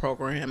medical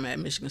program at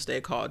Michigan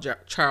State called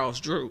Charles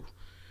Drew.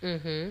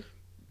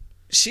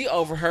 She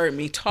overheard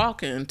me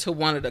talking to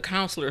one of the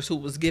counselors who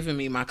was giving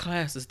me my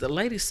classes. The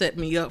lady set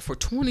me up for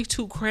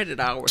 22 credit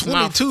hours.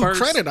 22 my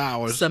first credit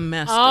hours?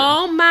 Semester.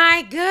 Oh,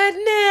 my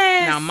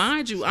goodness. Now,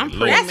 mind you, I'm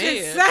pre-med. That's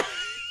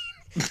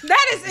insane.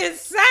 That is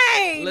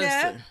insane.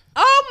 Listen.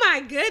 Oh, my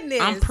goodness.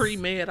 I'm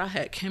pre-med. I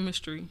had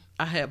chemistry.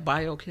 I had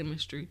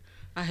biochemistry.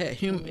 I had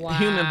human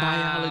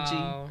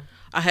biology.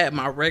 I had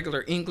my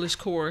regular English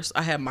course.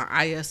 I had my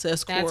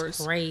ISS course.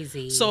 That's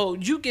crazy. So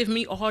you give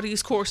me all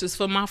these courses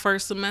for my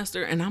first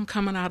semester, and I'm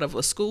coming out of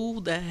a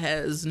school that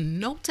has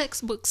no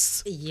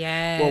textbooks.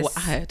 Yes. Well,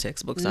 I had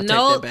textbooks. I take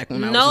that back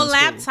when I was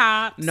in school.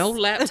 Laptops. No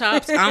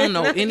laptops. I don't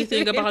know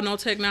anything about no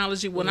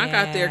technology. When I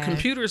got there,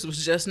 computers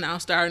was just now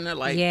starting to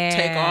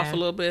take off a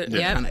little bit. I'm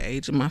kind of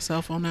aging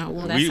myself on that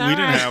one. We didn't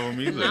have them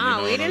either.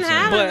 No, we didn't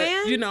have but, them,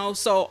 man. you know,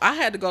 so I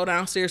had to go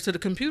downstairs to the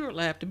computer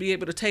lab to be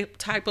able to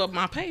type up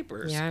my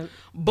papers. Yeah.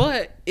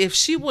 But if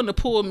she wouldn't have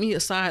pulled me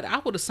aside, I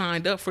would have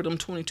signed up for them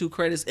 22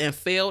 credits and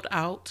failed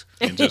out.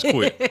 And just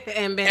quit.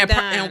 and been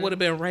done. And would have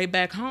been right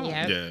back home.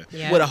 Yep.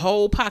 With a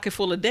whole pocket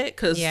full of debt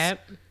because I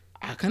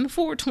couldn't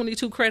afford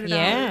 22 credit hours.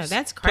 Yeah,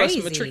 that's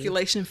crazy. Plus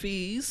matriculation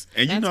fees.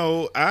 And you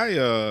know,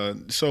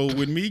 so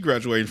with me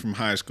graduating from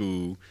high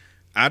school,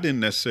 I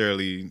didn't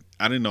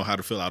know how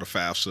to fill out a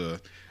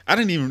FAFSA. I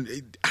didn't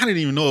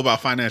even know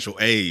about financial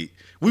aid.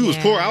 We was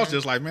poor. I was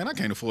just like, man, I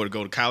can't afford to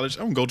go to college.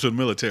 I'm going to go to the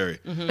military.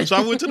 So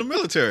I went to the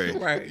military.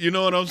 Right. You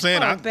know what I'm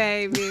saying? Oh,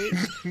 baby.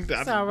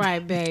 It's all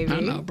right, baby.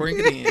 I know. Bring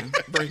it in.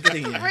 Bring it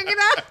in. Bring it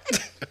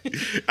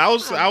up.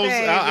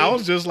 I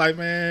was just like,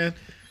 man,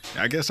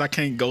 I guess I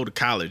can't go to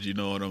college. You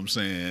know what I'm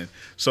saying?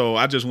 So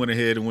I just went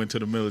ahead and went to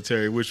the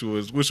military, which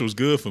was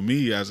good for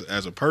me as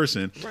a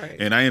person. Right.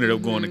 And I ended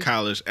up going to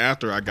college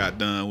after I got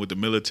done with the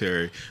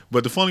military.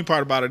 But the funny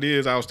part about it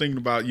is I was thinking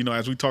about, you know,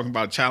 as we talking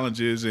about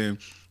challenges and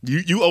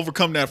you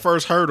overcome that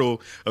first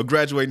hurdle of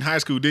graduating high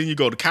school, then you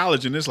go to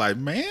college, and it's like,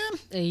 man.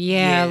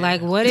 Yeah,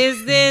 like, what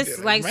is this?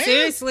 Like, man.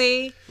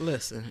 Seriously.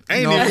 Listen. I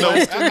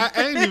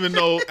ain't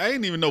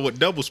even know what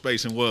double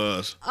spacing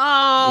was.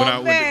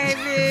 Oh,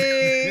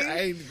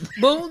 baby.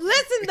 But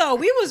listen, though,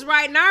 we was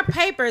writing our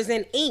papers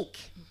in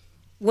ink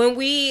when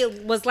we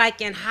was, like,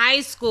 in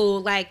high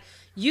school. Like,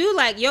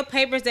 your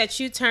papers that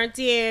you turned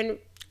in,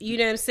 you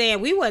know what I'm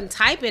saying? We wasn't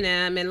typing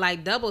them and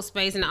like double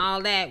space and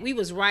all that. We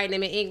was writing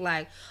them in ink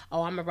like,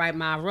 oh, I'm going to write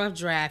my rough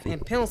draft in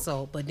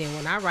pencil. But then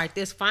when I write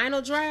this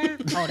final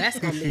draft, oh, that's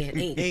going to be in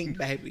ink. Ink,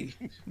 baby.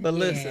 But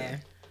listen,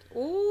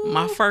 Ooh.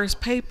 my first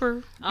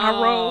paper I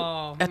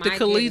wrote at the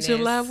collegiate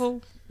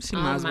level, she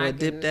might as well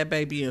dip that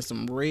baby in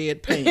some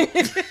red paint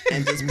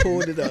and just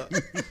pulled it up.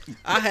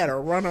 I had a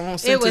run-on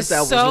sentence that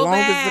was long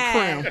as the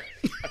crown.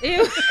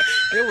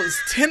 It was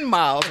 10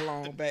 miles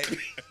long, baby.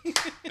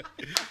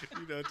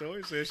 You know,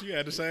 Tori said she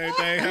had the same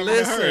thing happen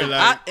Listen, to her.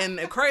 Like, and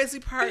the crazy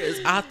part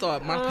is I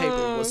thought my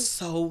paper was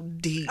so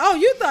deep. Oh,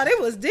 you thought it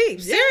was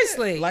deep.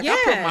 Seriously. Like,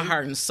 I put my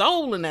heart and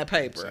soul in that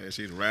paper.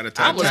 she's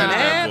rat-a-tat. I was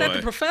mad at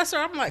the professor.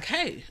 I'm like,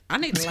 hey, I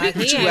need to speak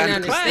with you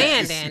after class.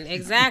 Understanding.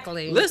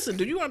 Exactly. Listen,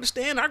 do you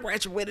understand? I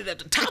graduated at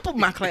the top of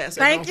my class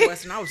at Thank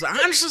Northwestern. I was the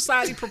Honor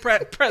Society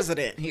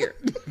president here.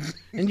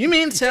 And you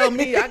mean to tell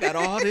me I got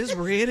all this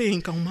red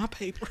ink on my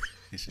paper?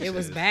 It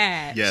was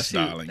bad. Yes,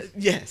 darling.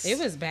 Yes. It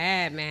was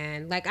bad,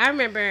 man. Like, I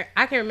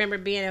can remember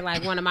being in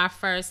like one of my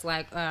first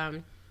like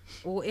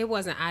well, it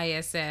wasn't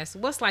ISS.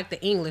 What's like the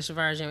English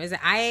version? Is it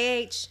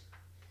IAH?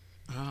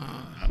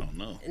 I don't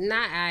know.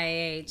 Not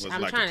IAH. Was it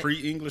I'm like trying a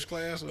pre-English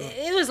class? Or?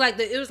 It was like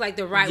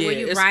the right Yeah, where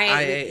you it's write.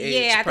 IAH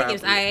Yeah, I think it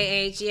was probably.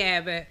 IAH.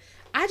 Yeah, but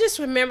I just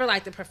remember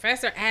like the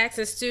professor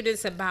asking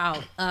students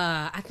about.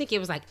 I think it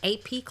was like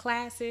AP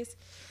classes.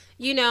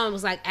 You know, it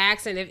was like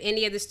asking if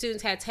any of the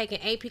students had taken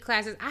AP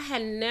classes. I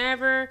had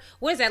never.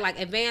 What is that, like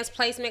advanced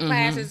placement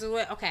classes? Or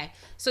what? Okay,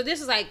 so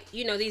this is like,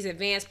 you know, these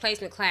advanced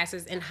placement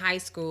classes in high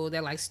school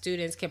that like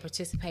students can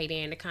participate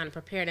in to kind of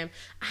prepare them.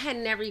 I had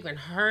never even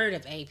heard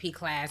of AP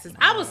classes.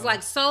 I was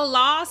like so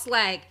lost.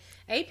 Like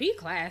AP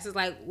classes,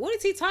 like what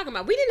is he talking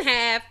about? We didn't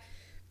have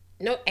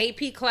no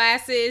AP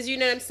classes. You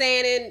know what I'm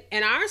saying?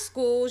 In our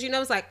schools, you know,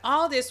 it's like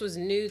all this was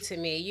new to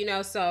me. You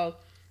know, so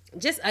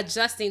just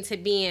adjusting to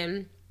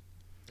being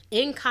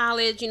in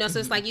college, you know, so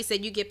it's like you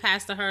said, you get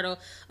past the hurdle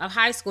of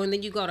high school and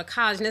then you go to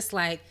college and it's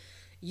like,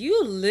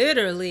 you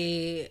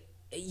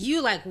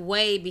like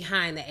way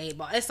behind the 8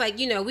 ball. It's like,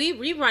 you know,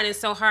 we running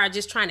so hard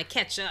just trying to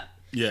catch up.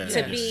 Yeah.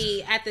 To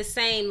be at the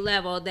same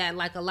level that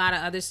like a lot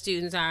of other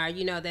students are,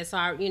 you know, that's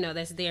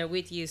there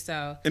with you.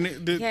 So And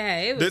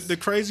it was the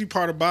crazy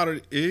part about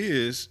it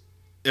is,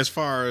 as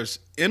far as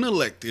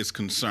intellect is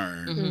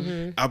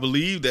concerned, I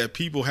believe that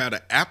people had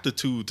an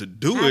aptitude to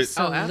do it.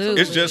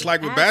 Absolutely. It's just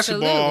like with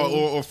basketball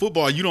or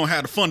football, you don't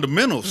have the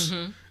fundamentals.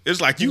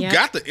 It's like you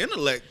got the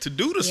intellect to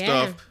do the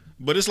stuff,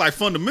 but it's like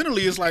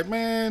fundamentally, it's like,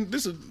 man,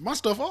 this is my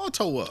stuff all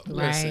tore up.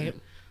 Right.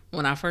 Listen,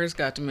 when I first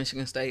got to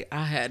Michigan State,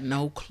 I had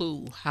no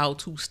clue how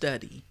to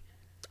study.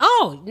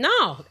 Oh,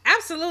 no,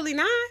 absolutely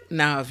not.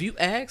 Now, if you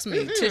ask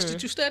me, Tish,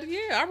 did you study?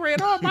 Yeah, I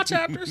read all my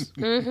chapters.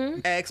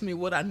 Ask me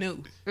what I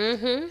knew.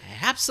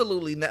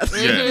 Absolutely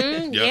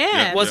nothing.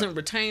 Yeah. Wasn't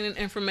retaining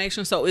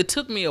information. So it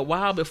took me a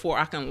while before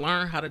I can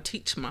learn how to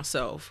teach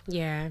myself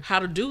how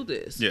to do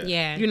this.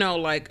 Yeah. You know,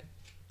 like,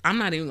 I'm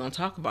not even going to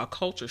talk about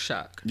culture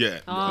shock.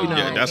 Yeah. Oh,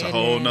 yeah, that's a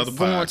whole nother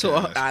Going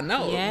podcast. to I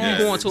know. Yes.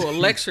 You're going to a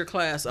lecture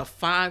class of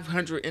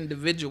 500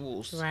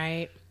 individuals.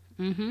 Right.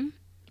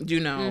 You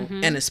know,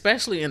 and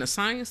especially in the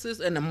sciences,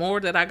 and the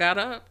more that I got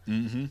up,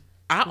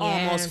 I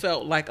almost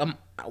felt like I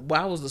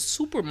was a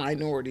super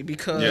minority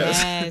because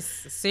Yes.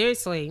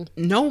 Seriously.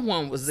 no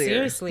one was there.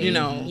 Seriously. You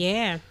know.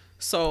 Yeah.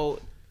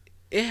 So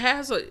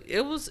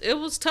it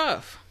was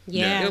tough.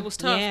 Yeah. It was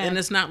tough. Yeah. And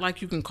it's not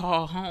like you can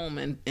call home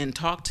and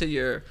talk to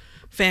your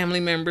family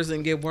members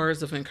and get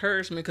words of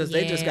encouragement because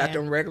they just got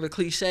them regular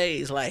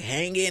cliches like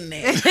hang in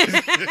there.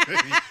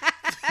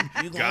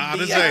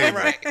 God is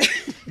able.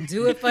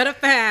 Do it for the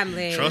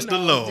family. Trust the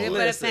Lord. Do it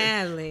for the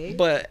family.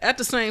 But at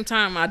the same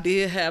time, I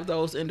did have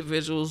those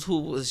individuals who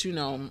was, you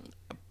know,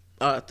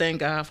 thank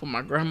God for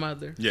my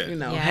grandmother. Yeah. You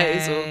know,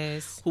 Yes.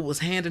 Hazel, who was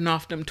handing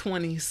off them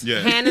 20s.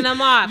 Yeah. Handing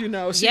them off. You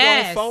know, she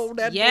Yes. gonna fold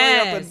that boy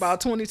Yes. up in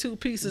about 22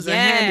 pieces and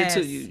hand it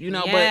to you. You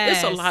know, but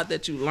it's a Yes. lot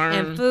that you learn.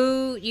 And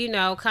food, you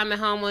know, coming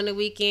home on the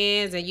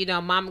weekends and, you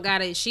know, mom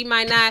she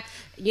might not,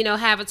 you know,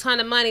 have a ton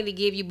of money to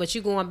give you, but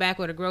you going back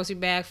with a grocery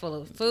bag full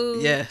of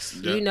food. Yes.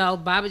 You Yep. know,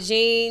 Baba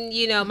Jean,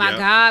 you know, my Yep.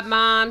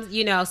 godmom,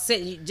 you know,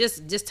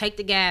 just take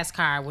the gas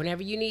card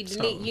whenever you need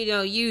to, you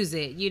know, use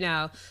it, you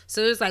know.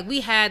 So it's like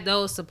we had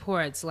those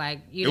supports,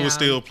 like, you know. It was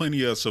still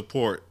plenty of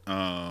support.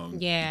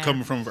 Yeah.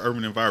 Coming from an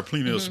urban environment,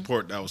 plenty of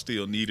support that was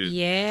still needed.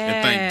 Yeah.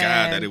 And thank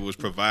God that it was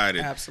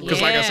provided. Absolutely.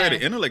 Because like I said, Yeah.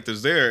 the intellect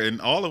is there.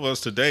 And all of us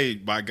today,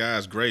 by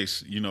God's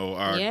grace, you know,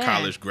 are Yeah.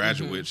 college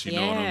graduates, you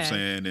know what I'm Yeah.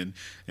 saying?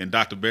 And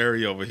Dr.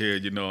 Berry over here,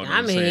 you know what I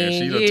I'm saying?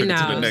 mean, She done you took it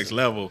to know. the next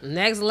level.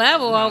 Next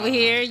level over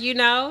here, you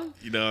know.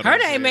 You know what Her I'm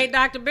name saying? ain't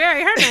Dr.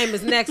 Berry. Her name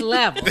is Next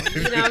Level.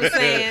 You know what I'm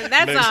saying?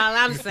 That's Next- all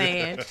I'm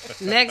saying.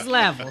 Next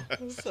level.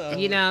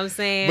 You know what I'm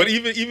saying? But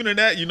even in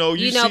that, you know,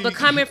 you know, see, but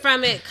coming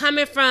from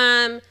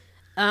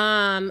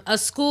a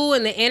school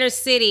in the inner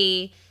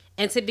city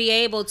and to be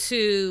able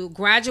to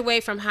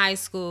graduate from high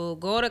school,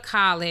 go to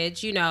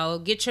college, you know,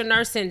 get your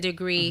nursing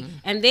degree,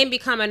 and then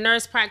become a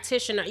nurse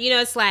practitioner, you know,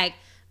 it's like,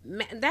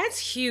 man, that's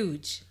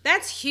huge.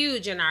 That's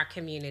huge in our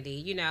community,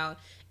 you know.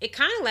 It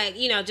kind of like,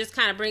 you know, just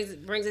kind of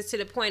brings us to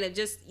the point of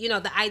just, you know,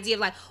 the idea of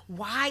like,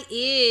 why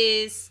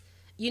is,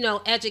 you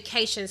know,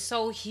 education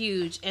so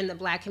huge in the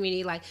Black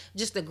community? Like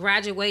just the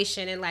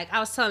graduation. And like I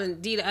was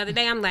telling Dee the other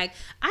day, I'm like,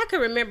 I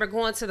could remember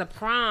going to the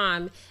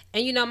prom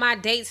and, you know, my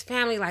date's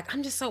family, like,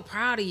 I'm just so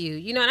proud of you.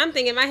 You know, and I'm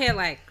thinking in my head,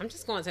 like, I'm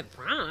just going to the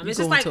prom. It's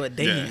just going like, to a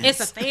dance. it's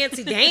a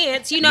fancy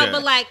dance, you know, Yeah.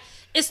 but like,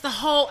 it's the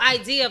whole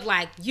idea of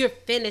like, you're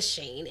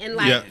finishing. And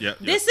like,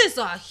 this is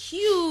a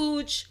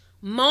huge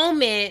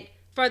moment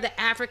for the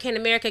African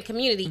American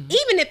community,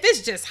 even if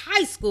it's just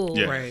high school.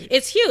 Yeah. Right.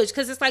 It's huge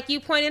because it's like you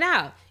pointed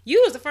out,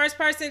 you was the first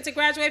person to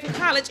graduate from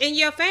college in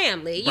your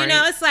family. You Right.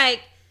 know, it's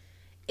like,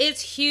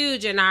 it's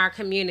huge in our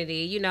community,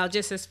 you know,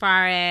 just as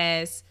far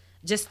as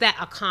just that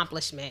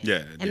accomplishment.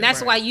 Yeah, And yeah.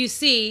 that's why you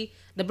see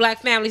the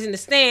Black families in the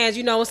stands,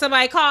 you know, when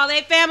somebody call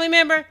their family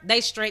member, they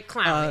straight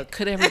clown.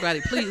 Could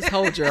everybody please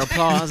hold your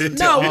applause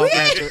until No, all we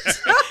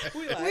graduates?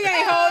 We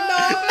ain't holding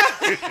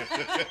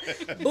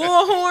no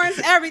bullhorns,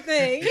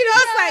 everything. You know,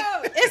 it's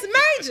like, it's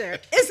major.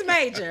 It's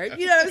major.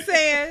 You know what I'm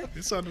saying?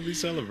 it's something to be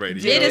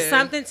celebrated. It you is know?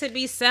 something to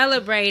be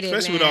celebrated,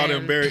 Especially with all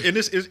them man. Berry. And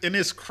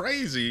it's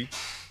crazy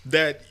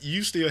that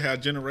you still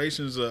have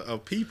generations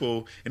of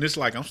people, and it's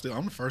like I'm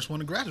the first one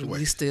to graduate.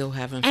 We still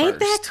haven't Ain't first.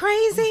 that I'm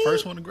crazy? the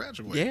first one to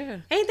graduate. Yeah.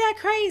 Ain't that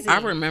crazy? I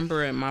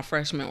remember in my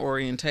freshman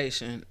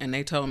orientation, and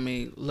they told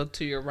me, look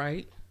to your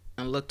right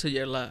and look to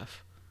your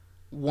left.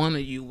 One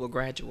of you will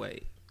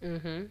graduate.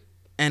 Mm-hmm.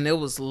 And it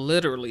was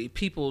literally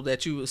people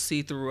that you would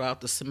see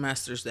throughout the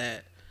semesters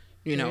that,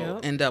 you know,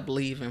 Yep. end up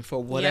leaving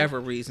for whatever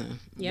reason,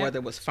 Yep. whether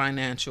it was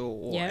financial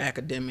or Yep.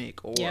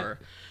 academic or,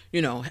 Yep.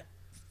 you know,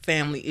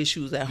 family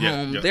issues at Yeah,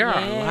 home. yeah. There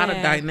are a lot of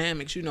Yeah.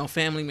 dynamics. You know,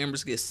 family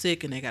members get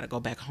sick and they got to go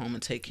back home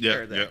and take care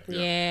Yeah, of that. yeah.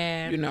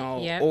 Yeah. You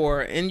know, Yep.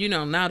 or, and you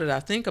know, now that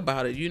I think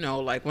about it, you know,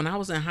 like when I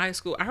was in high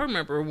school, I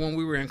remember when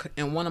we were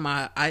in one of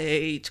my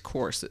IAH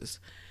courses,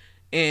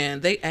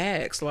 and they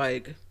asked,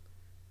 like,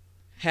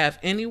 have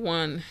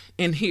anyone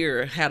in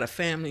here had a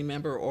family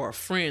member or a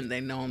friend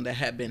they known that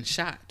had been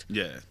shot?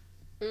 Yeah.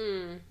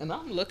 And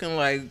I'm looking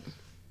like,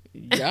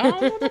 y'all know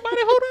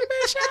nobody who done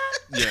been shot?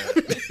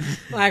 Yeah.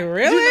 Like, You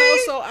really? know,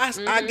 so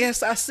I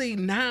guess I see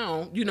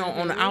now, you know,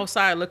 on the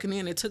outside looking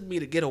in, it took me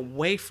to get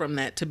away from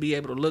that to be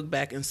able to look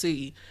back and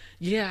see,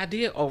 yeah, I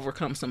did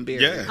overcome some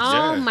barriers. Yeah.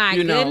 Oh my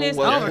You know, goodness!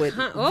 with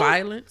Overcome. Oh.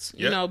 violence,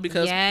 you Yep. know,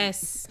 because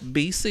Yes.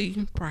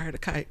 BC, prior to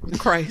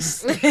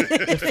Christ,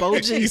 before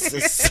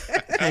Jesus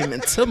came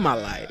into my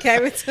life,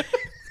 Came into.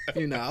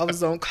 you know, I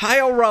was on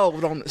Kyle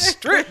Road on the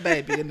strip,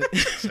 baby. And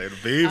Say the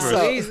beaver.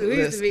 So- we used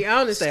to be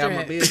on the stay out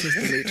my strip. business,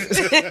 Demetrius.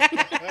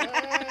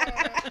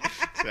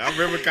 See, I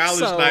remember college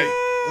So,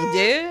 night.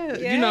 yeah,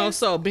 you know, Yes.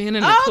 so being in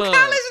the Oh, club.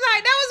 college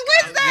night. That was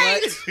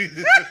Wednesday.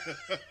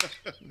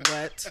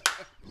 What?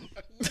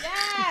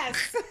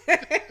 Yes.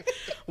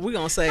 We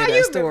gonna say How that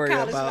you story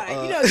remember college about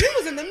night? You know, you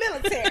was in the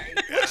military.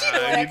 What you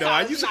doing You at know, I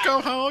college used to night?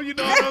 come home, you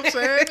know what I'm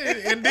saying?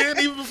 And then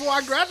even before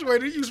I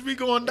graduated, it used to be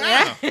going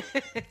down.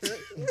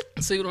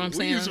 see what I'm We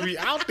saying? used to be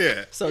out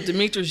there. So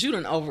Demetrius, you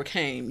done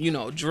overcame, you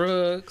know,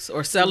 drugs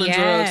or selling Yes.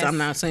 drugs. I'm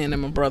not saying that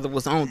my brother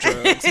was on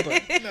drugs,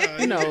 but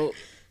you know,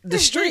 the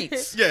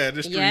streets. Yeah,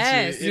 the streets.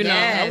 Yes, you know, I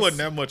yes. wasn't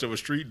that much of a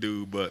street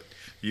dude, but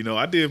you know,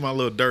 I did my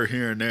little dirt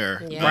here and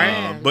there. Yeah.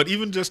 Right. But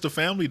even just the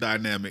family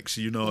dynamics,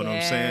 you know what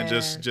I'm saying? Yeah.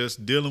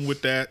 Just dealing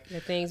with that. The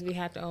things we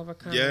have to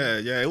overcome. Yeah,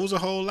 it was a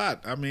whole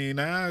lot. I mean,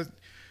 I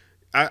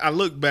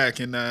look back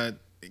and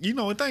you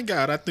know, and thank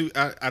God, I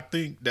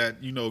think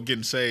that, you know,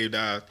 getting saved,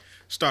 I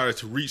started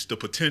to reach the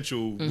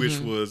potential which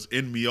was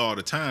in me all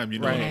the time. You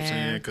know what I'm Right.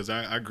 saying? Because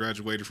I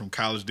graduated from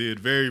college,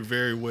 did very,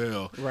 very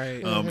well. Right.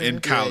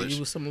 In college. Yeah, you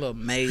was some little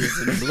maize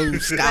in the blue Oh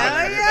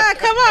sky. yeah,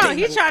 come on.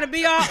 He's trying to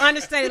be all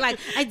understated. Like,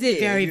 I did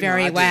very, you know,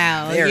 very I did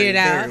well. Very, you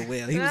know, very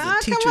well. He was Oh, a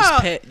come teacher's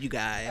on. pet, you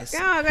guys.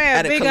 Come on,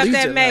 At a big up that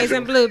collegiate maize level.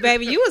 and blue,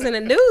 baby. You was in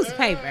a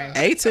newspaper.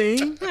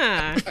 18.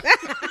 Huh.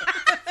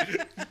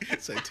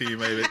 Say team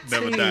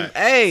never die.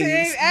 Hey.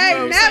 Hey, You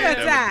know what I'm never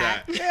saying?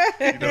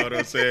 die. You know what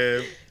I'm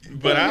saying?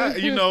 But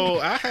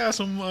I had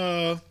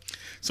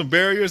some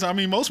barriers. I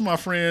mean, most of my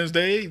friends,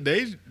 they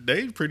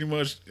pretty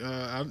much.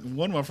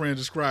 One of my friends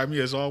described me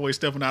as always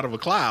stepping out of a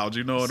cloud.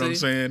 You know what I'm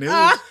See? saying? It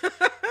was,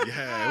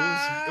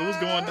 it was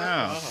going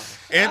down.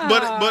 And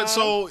but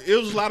so it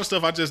was a lot of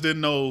stuff I just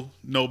didn't know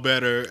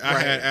better. I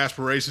Right. had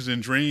aspirations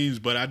and dreams,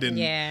 but I didn't.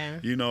 Yeah.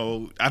 You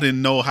know, I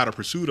didn't know how to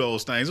pursue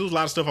those things. There was a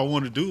lot of stuff I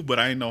wanted to do, but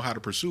I didn't know how to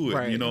pursue it.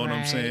 Right. You know what I'm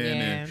Right, saying?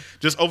 yeah. And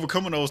just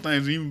overcoming those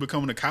things, even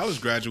becoming a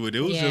college graduate,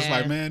 it was just Yeah.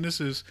 like, man,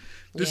 this is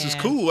Yeah.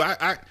 cool.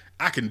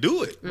 I can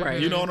do it. Right.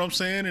 You know what I'm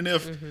saying? And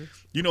if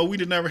you know, we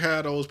did never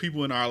have those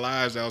people in our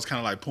lives that was kind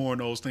of like pouring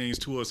those things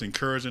to us,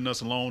 encouraging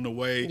us along the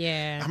way.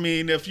 Yeah. I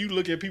mean, if you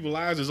look at people's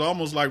lives, it's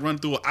almost like running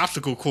through an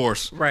obstacle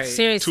course Right.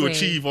 Seriously. to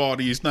achieve all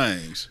these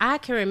things. I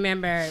can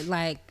remember,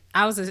 like,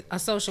 I was a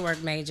social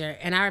work major,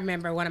 and I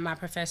remember one of my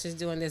professors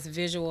doing this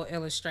visual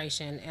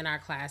illustration in our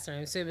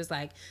classroom. So it was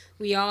like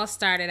we all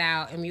started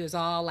out, and we was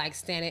all like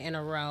standing in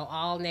a row,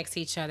 all next to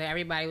each other.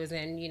 Everybody was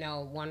in, you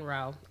know, one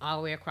row, all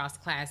the way across the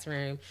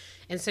classroom.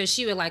 And so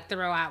she would like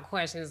throw out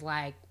questions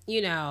like,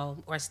 you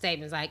know, or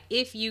statements like,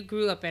 if you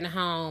grew up in a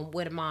home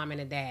with a mom and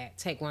a dad,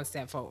 take one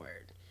step forward.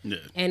 Yeah.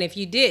 And if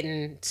you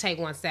didn't, take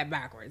one step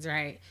backwards,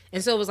 right?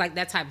 And so it was like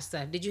that type of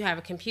stuff. Did you have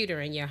a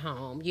computer in your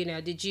home? You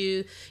know, did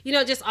you, you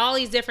know, just all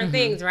these different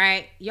things,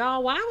 right?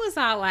 Y'all, why was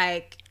I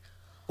like,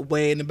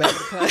 Way in the back of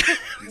the class.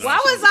 why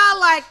was I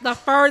like the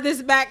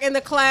furthest back in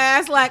the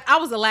class? Like I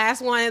was the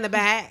last one in the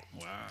back.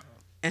 Wow.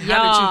 And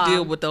how did Y'all. you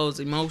deal with those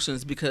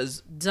emotions?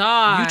 Because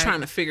Dog. you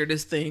trying to figure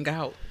this thing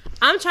out.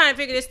 I'm trying to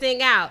figure this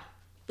thing out.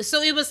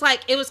 So it was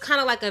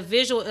kind of like a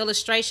visual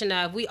illustration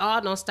of we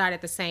all don't start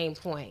at the same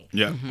point.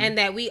 Yeah. And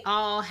that we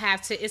all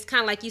have to, it's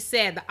kind of like you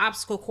said, the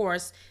obstacle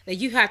course that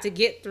you have to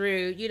get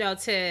through, you know,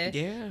 to,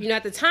 Yeah. you know,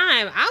 at the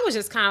time, I was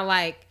just kind of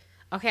like,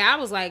 okay, I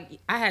was like,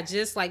 I had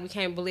just like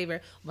became a believer,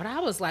 but I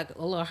was like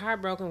a little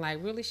heartbroken,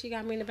 like, really, she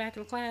got me in the back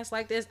of the class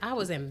like this? I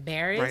was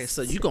embarrassed. Right.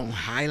 So you gonna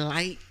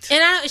highlight.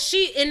 And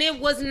it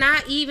was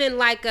not even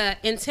like a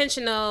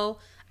intentional,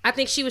 I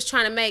think she was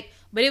trying to make,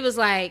 but it was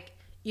like,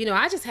 you know,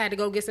 I just had to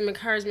go get some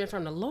encouragement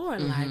from the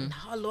Lord. Like,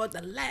 no, Lord,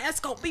 the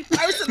last gonna be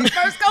first and the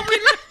first gonna be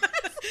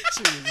last.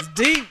 She was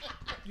deep.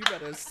 You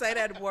better say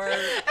that word.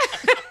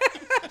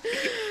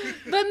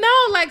 But no,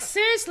 like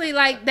seriously,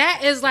 like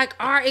that is like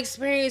our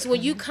experience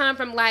when you come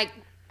from like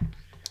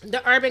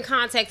the urban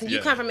context and you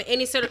come from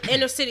any sort of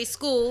inner city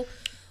school.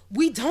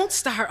 We don't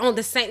start on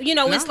the same,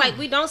 it's like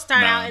we don't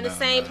start out in the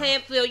same playing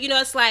field.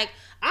 It's like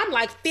I'm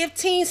like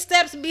 15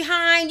 steps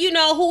behind,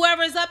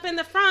 whoever's up in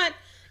the front,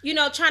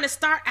 trying to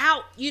start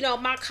out,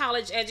 my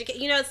college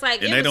education. It's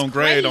like, and they don't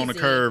grade on the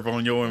curve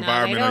on your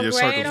environment or your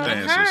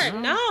circumstances.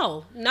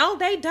 No,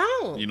 they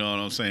don't. You know what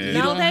I'm saying?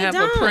 You don't have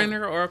a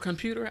printer or a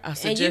computer, I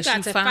suggest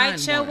you find one.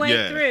 And you got to fight your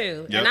way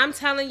through. Yep. And I'm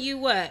telling you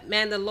what,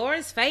 man, the Lord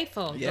is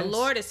faithful. Yes. The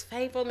Lord is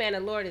faithful, man. The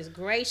Lord is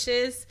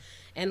gracious.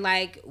 And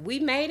like we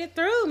made it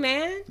through,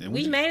 man.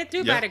 We made it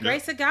through by the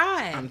grace of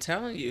God. I'm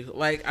telling you,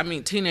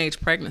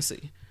 teenage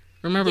pregnancy.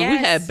 Remember, we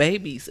had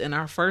babies in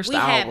our first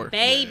hour. We had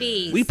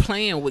babies. We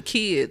playing with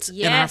kids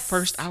in our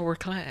first hour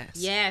class.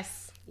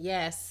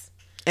 Yes.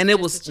 And it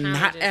was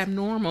not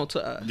abnormal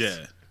to us.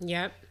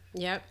 Yeah.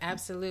 Yep.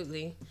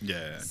 Absolutely.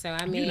 Yeah. So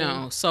I mean,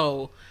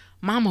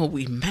 Mama,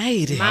 we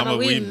made it. Mama,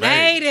 we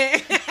made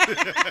it.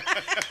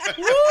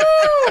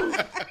 Woo!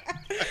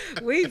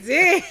 We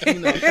did.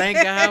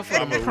 Thank God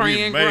for the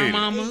praying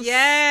grandmamas.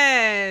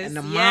 Yes. And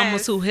the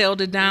mamas who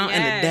held it down,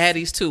 and the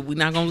daddies too. We're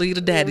not gonna leave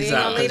the daddies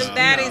out. Leave the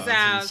daddies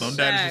out. Some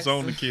daddies was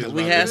on the kids.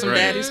 We had some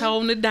daddies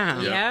holding it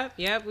down.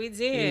 Yep, we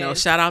did.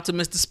 Shout out to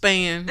Mr.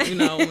 Span.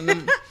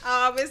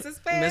 Oh, Mr.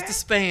 Span. Mr.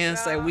 Span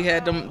said we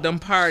had them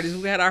parties.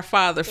 We had our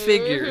father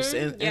figures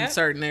in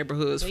certain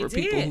neighborhoods for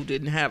people who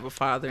didn't have a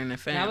father in their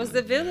family. That was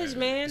the village,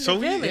 man. So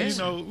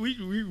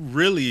we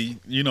really,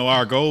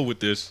 our goal with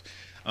this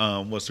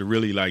was to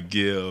really like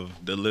give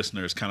the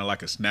listeners kind of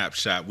like a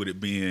snapshot with it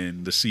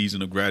being the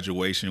season of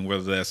graduation,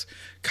 whether that's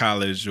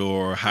college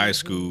or high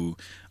school.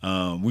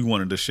 We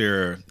wanted to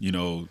share,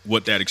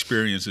 what that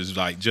experience is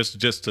like,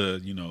 just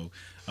to,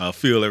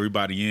 fill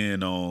everybody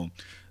in on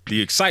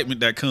the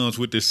excitement that comes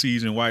with this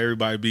season, why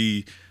everybody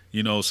be,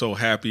 so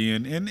happy,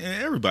 and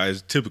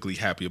everybody's typically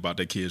happy about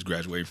their kids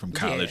graduating from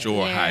college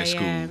or high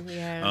school.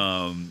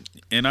 Yeah.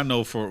 And I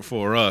know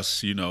for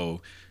us,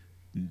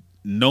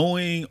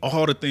 knowing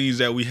all the things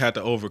that we had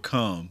to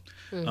overcome,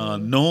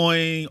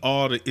 knowing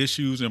all the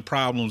issues and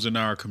problems in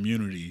our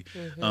community,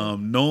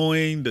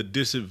 knowing the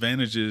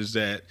disadvantages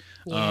that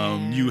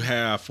you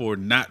have for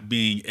not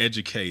being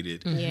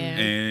educated.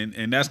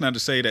 And that's not to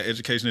say that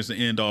education is the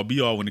end all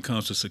be all when it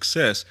comes to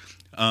success,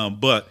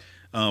 but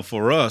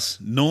for us,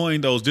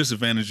 knowing those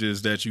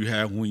disadvantages that you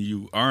have when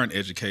you aren't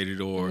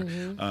educated, or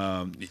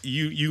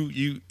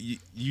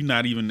you're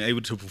not even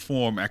able to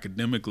perform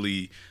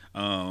academically,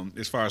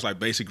 as far as like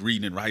basic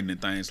reading and writing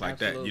and things like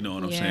that. You know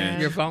what I'm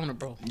saying? You're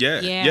vulnerable.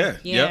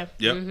 Yep.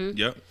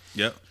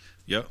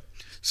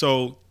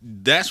 So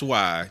that's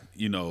why,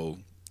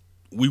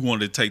 we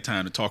wanted to take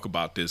time to talk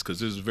about this,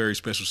 because this is a very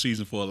special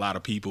season for a lot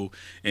of people.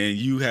 And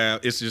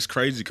it's just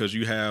crazy because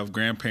you have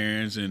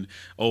grandparents and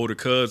older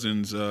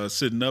cousins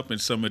sitting up in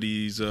some of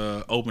these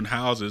open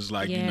houses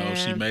like,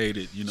 she made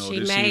it. She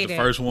was the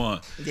first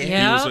one.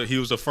 He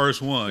was the first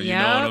one. You know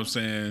what I'm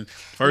saying?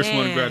 First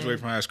one to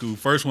graduate from high school.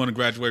 First one to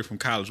graduate from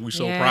college. We're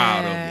so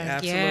proud of you.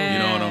 Absolutely. You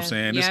know what I'm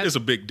saying? It's a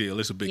big deal.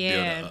 It's a big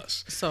deal to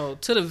us. So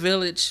to the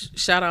village,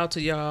 shout out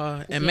to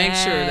y'all, and make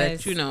sure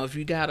that, if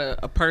you got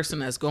a person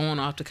that's going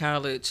off to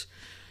college,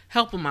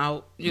 help them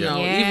out,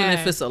 even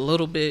if it's a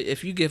little bit.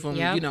 If you give them,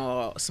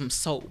 some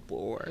soap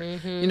or,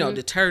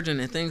 detergent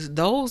and things,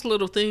 those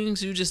little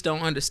things you just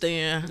don't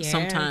understand.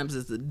 Sometimes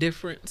it's the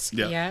difference.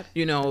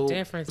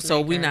 Difference so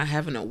maker. we not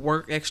having to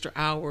work extra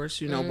hours,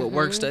 but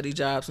work study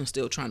jobs and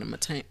still trying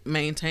to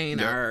maintain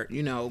our,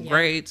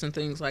 grades and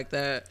things like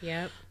that.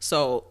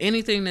 So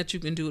anything that you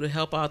can do to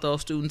help out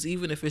those students,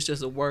 even if it's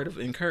just a word of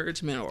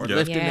encouragement or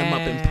lifting them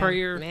up in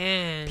prayer,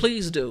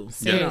 please do.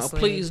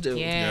 Please do.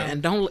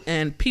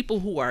 And people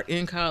who are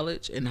in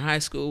college and high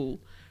school,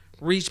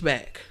 reach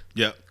back.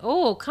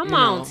 Oh, come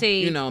on,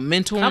 T.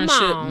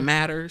 Mentorship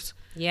matters.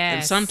 Yes.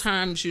 And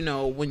sometimes,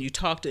 when you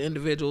talk to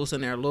individuals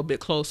and they're a little bit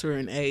closer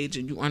in age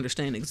and you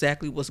understand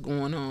exactly what's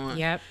going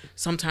on,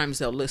 sometimes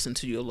they'll listen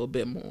to you a little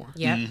bit more.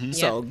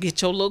 So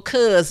get your little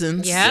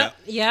cousins,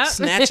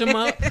 snatch them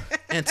up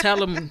and tell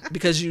them,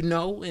 because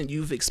and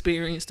you've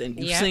experienced and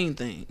you've seen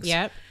things.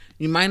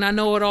 You might not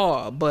know it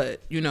all,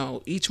 but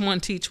each one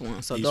teach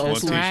one. So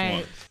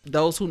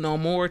those who know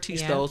more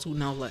teach those who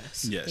know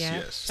less.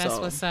 Yes. That's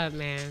what's up,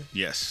 man.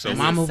 Yes. So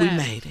Mama, we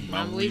made it.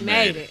 Mama, we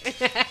made it.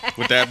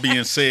 With that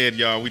being said,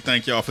 y'all, we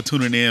thank y'all for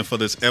tuning in for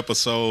this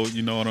episode.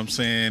 You know what I'm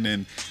saying?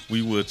 And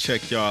we will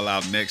check y'all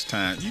out next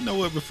time. You know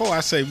what? Before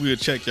I say we'll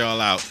check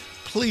y'all out,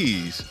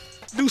 please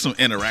do some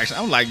interaction.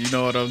 I'm like, you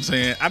know what I'm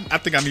saying? I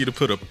think I need to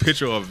put a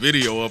picture or a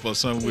video up or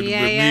something with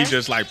me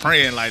just like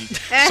praying, like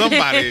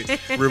somebody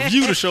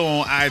review the show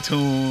on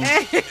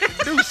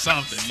iTunes. Do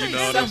something, you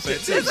know what I'm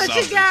saying? Do something.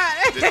 What you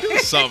got? Do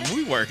something.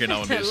 We working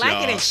on this, like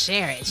y'all. it and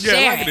share it. Yeah,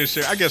 like it and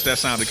share. I guess that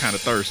sounded kind of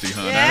thirsty,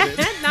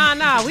 huh?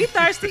 No, we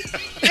thirsty.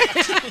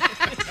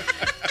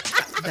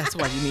 That's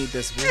why you need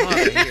this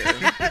water here.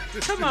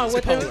 Come on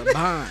with them. Polar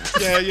bond.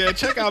 Yeah.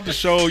 Check out the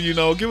show.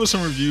 Give us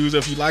some reviews.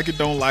 If you like it,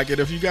 don't like it.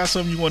 If you got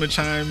something you want to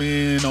chime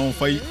in on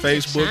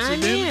Facebook,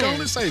 chime then in. go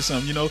and say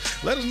something.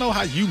 Let us know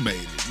how you made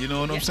it. You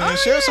know what I'm saying? Oh,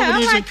 Share some yeah, of I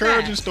these like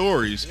encouraging that.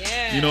 stories.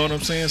 Yeah. You know what I'm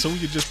saying? So we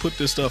could just put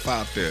this stuff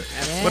out there.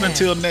 Yeah. But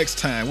until next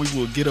time, we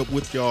will get up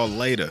with y'all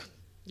later.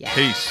 Yeah.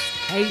 Peace.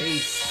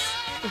 Peace.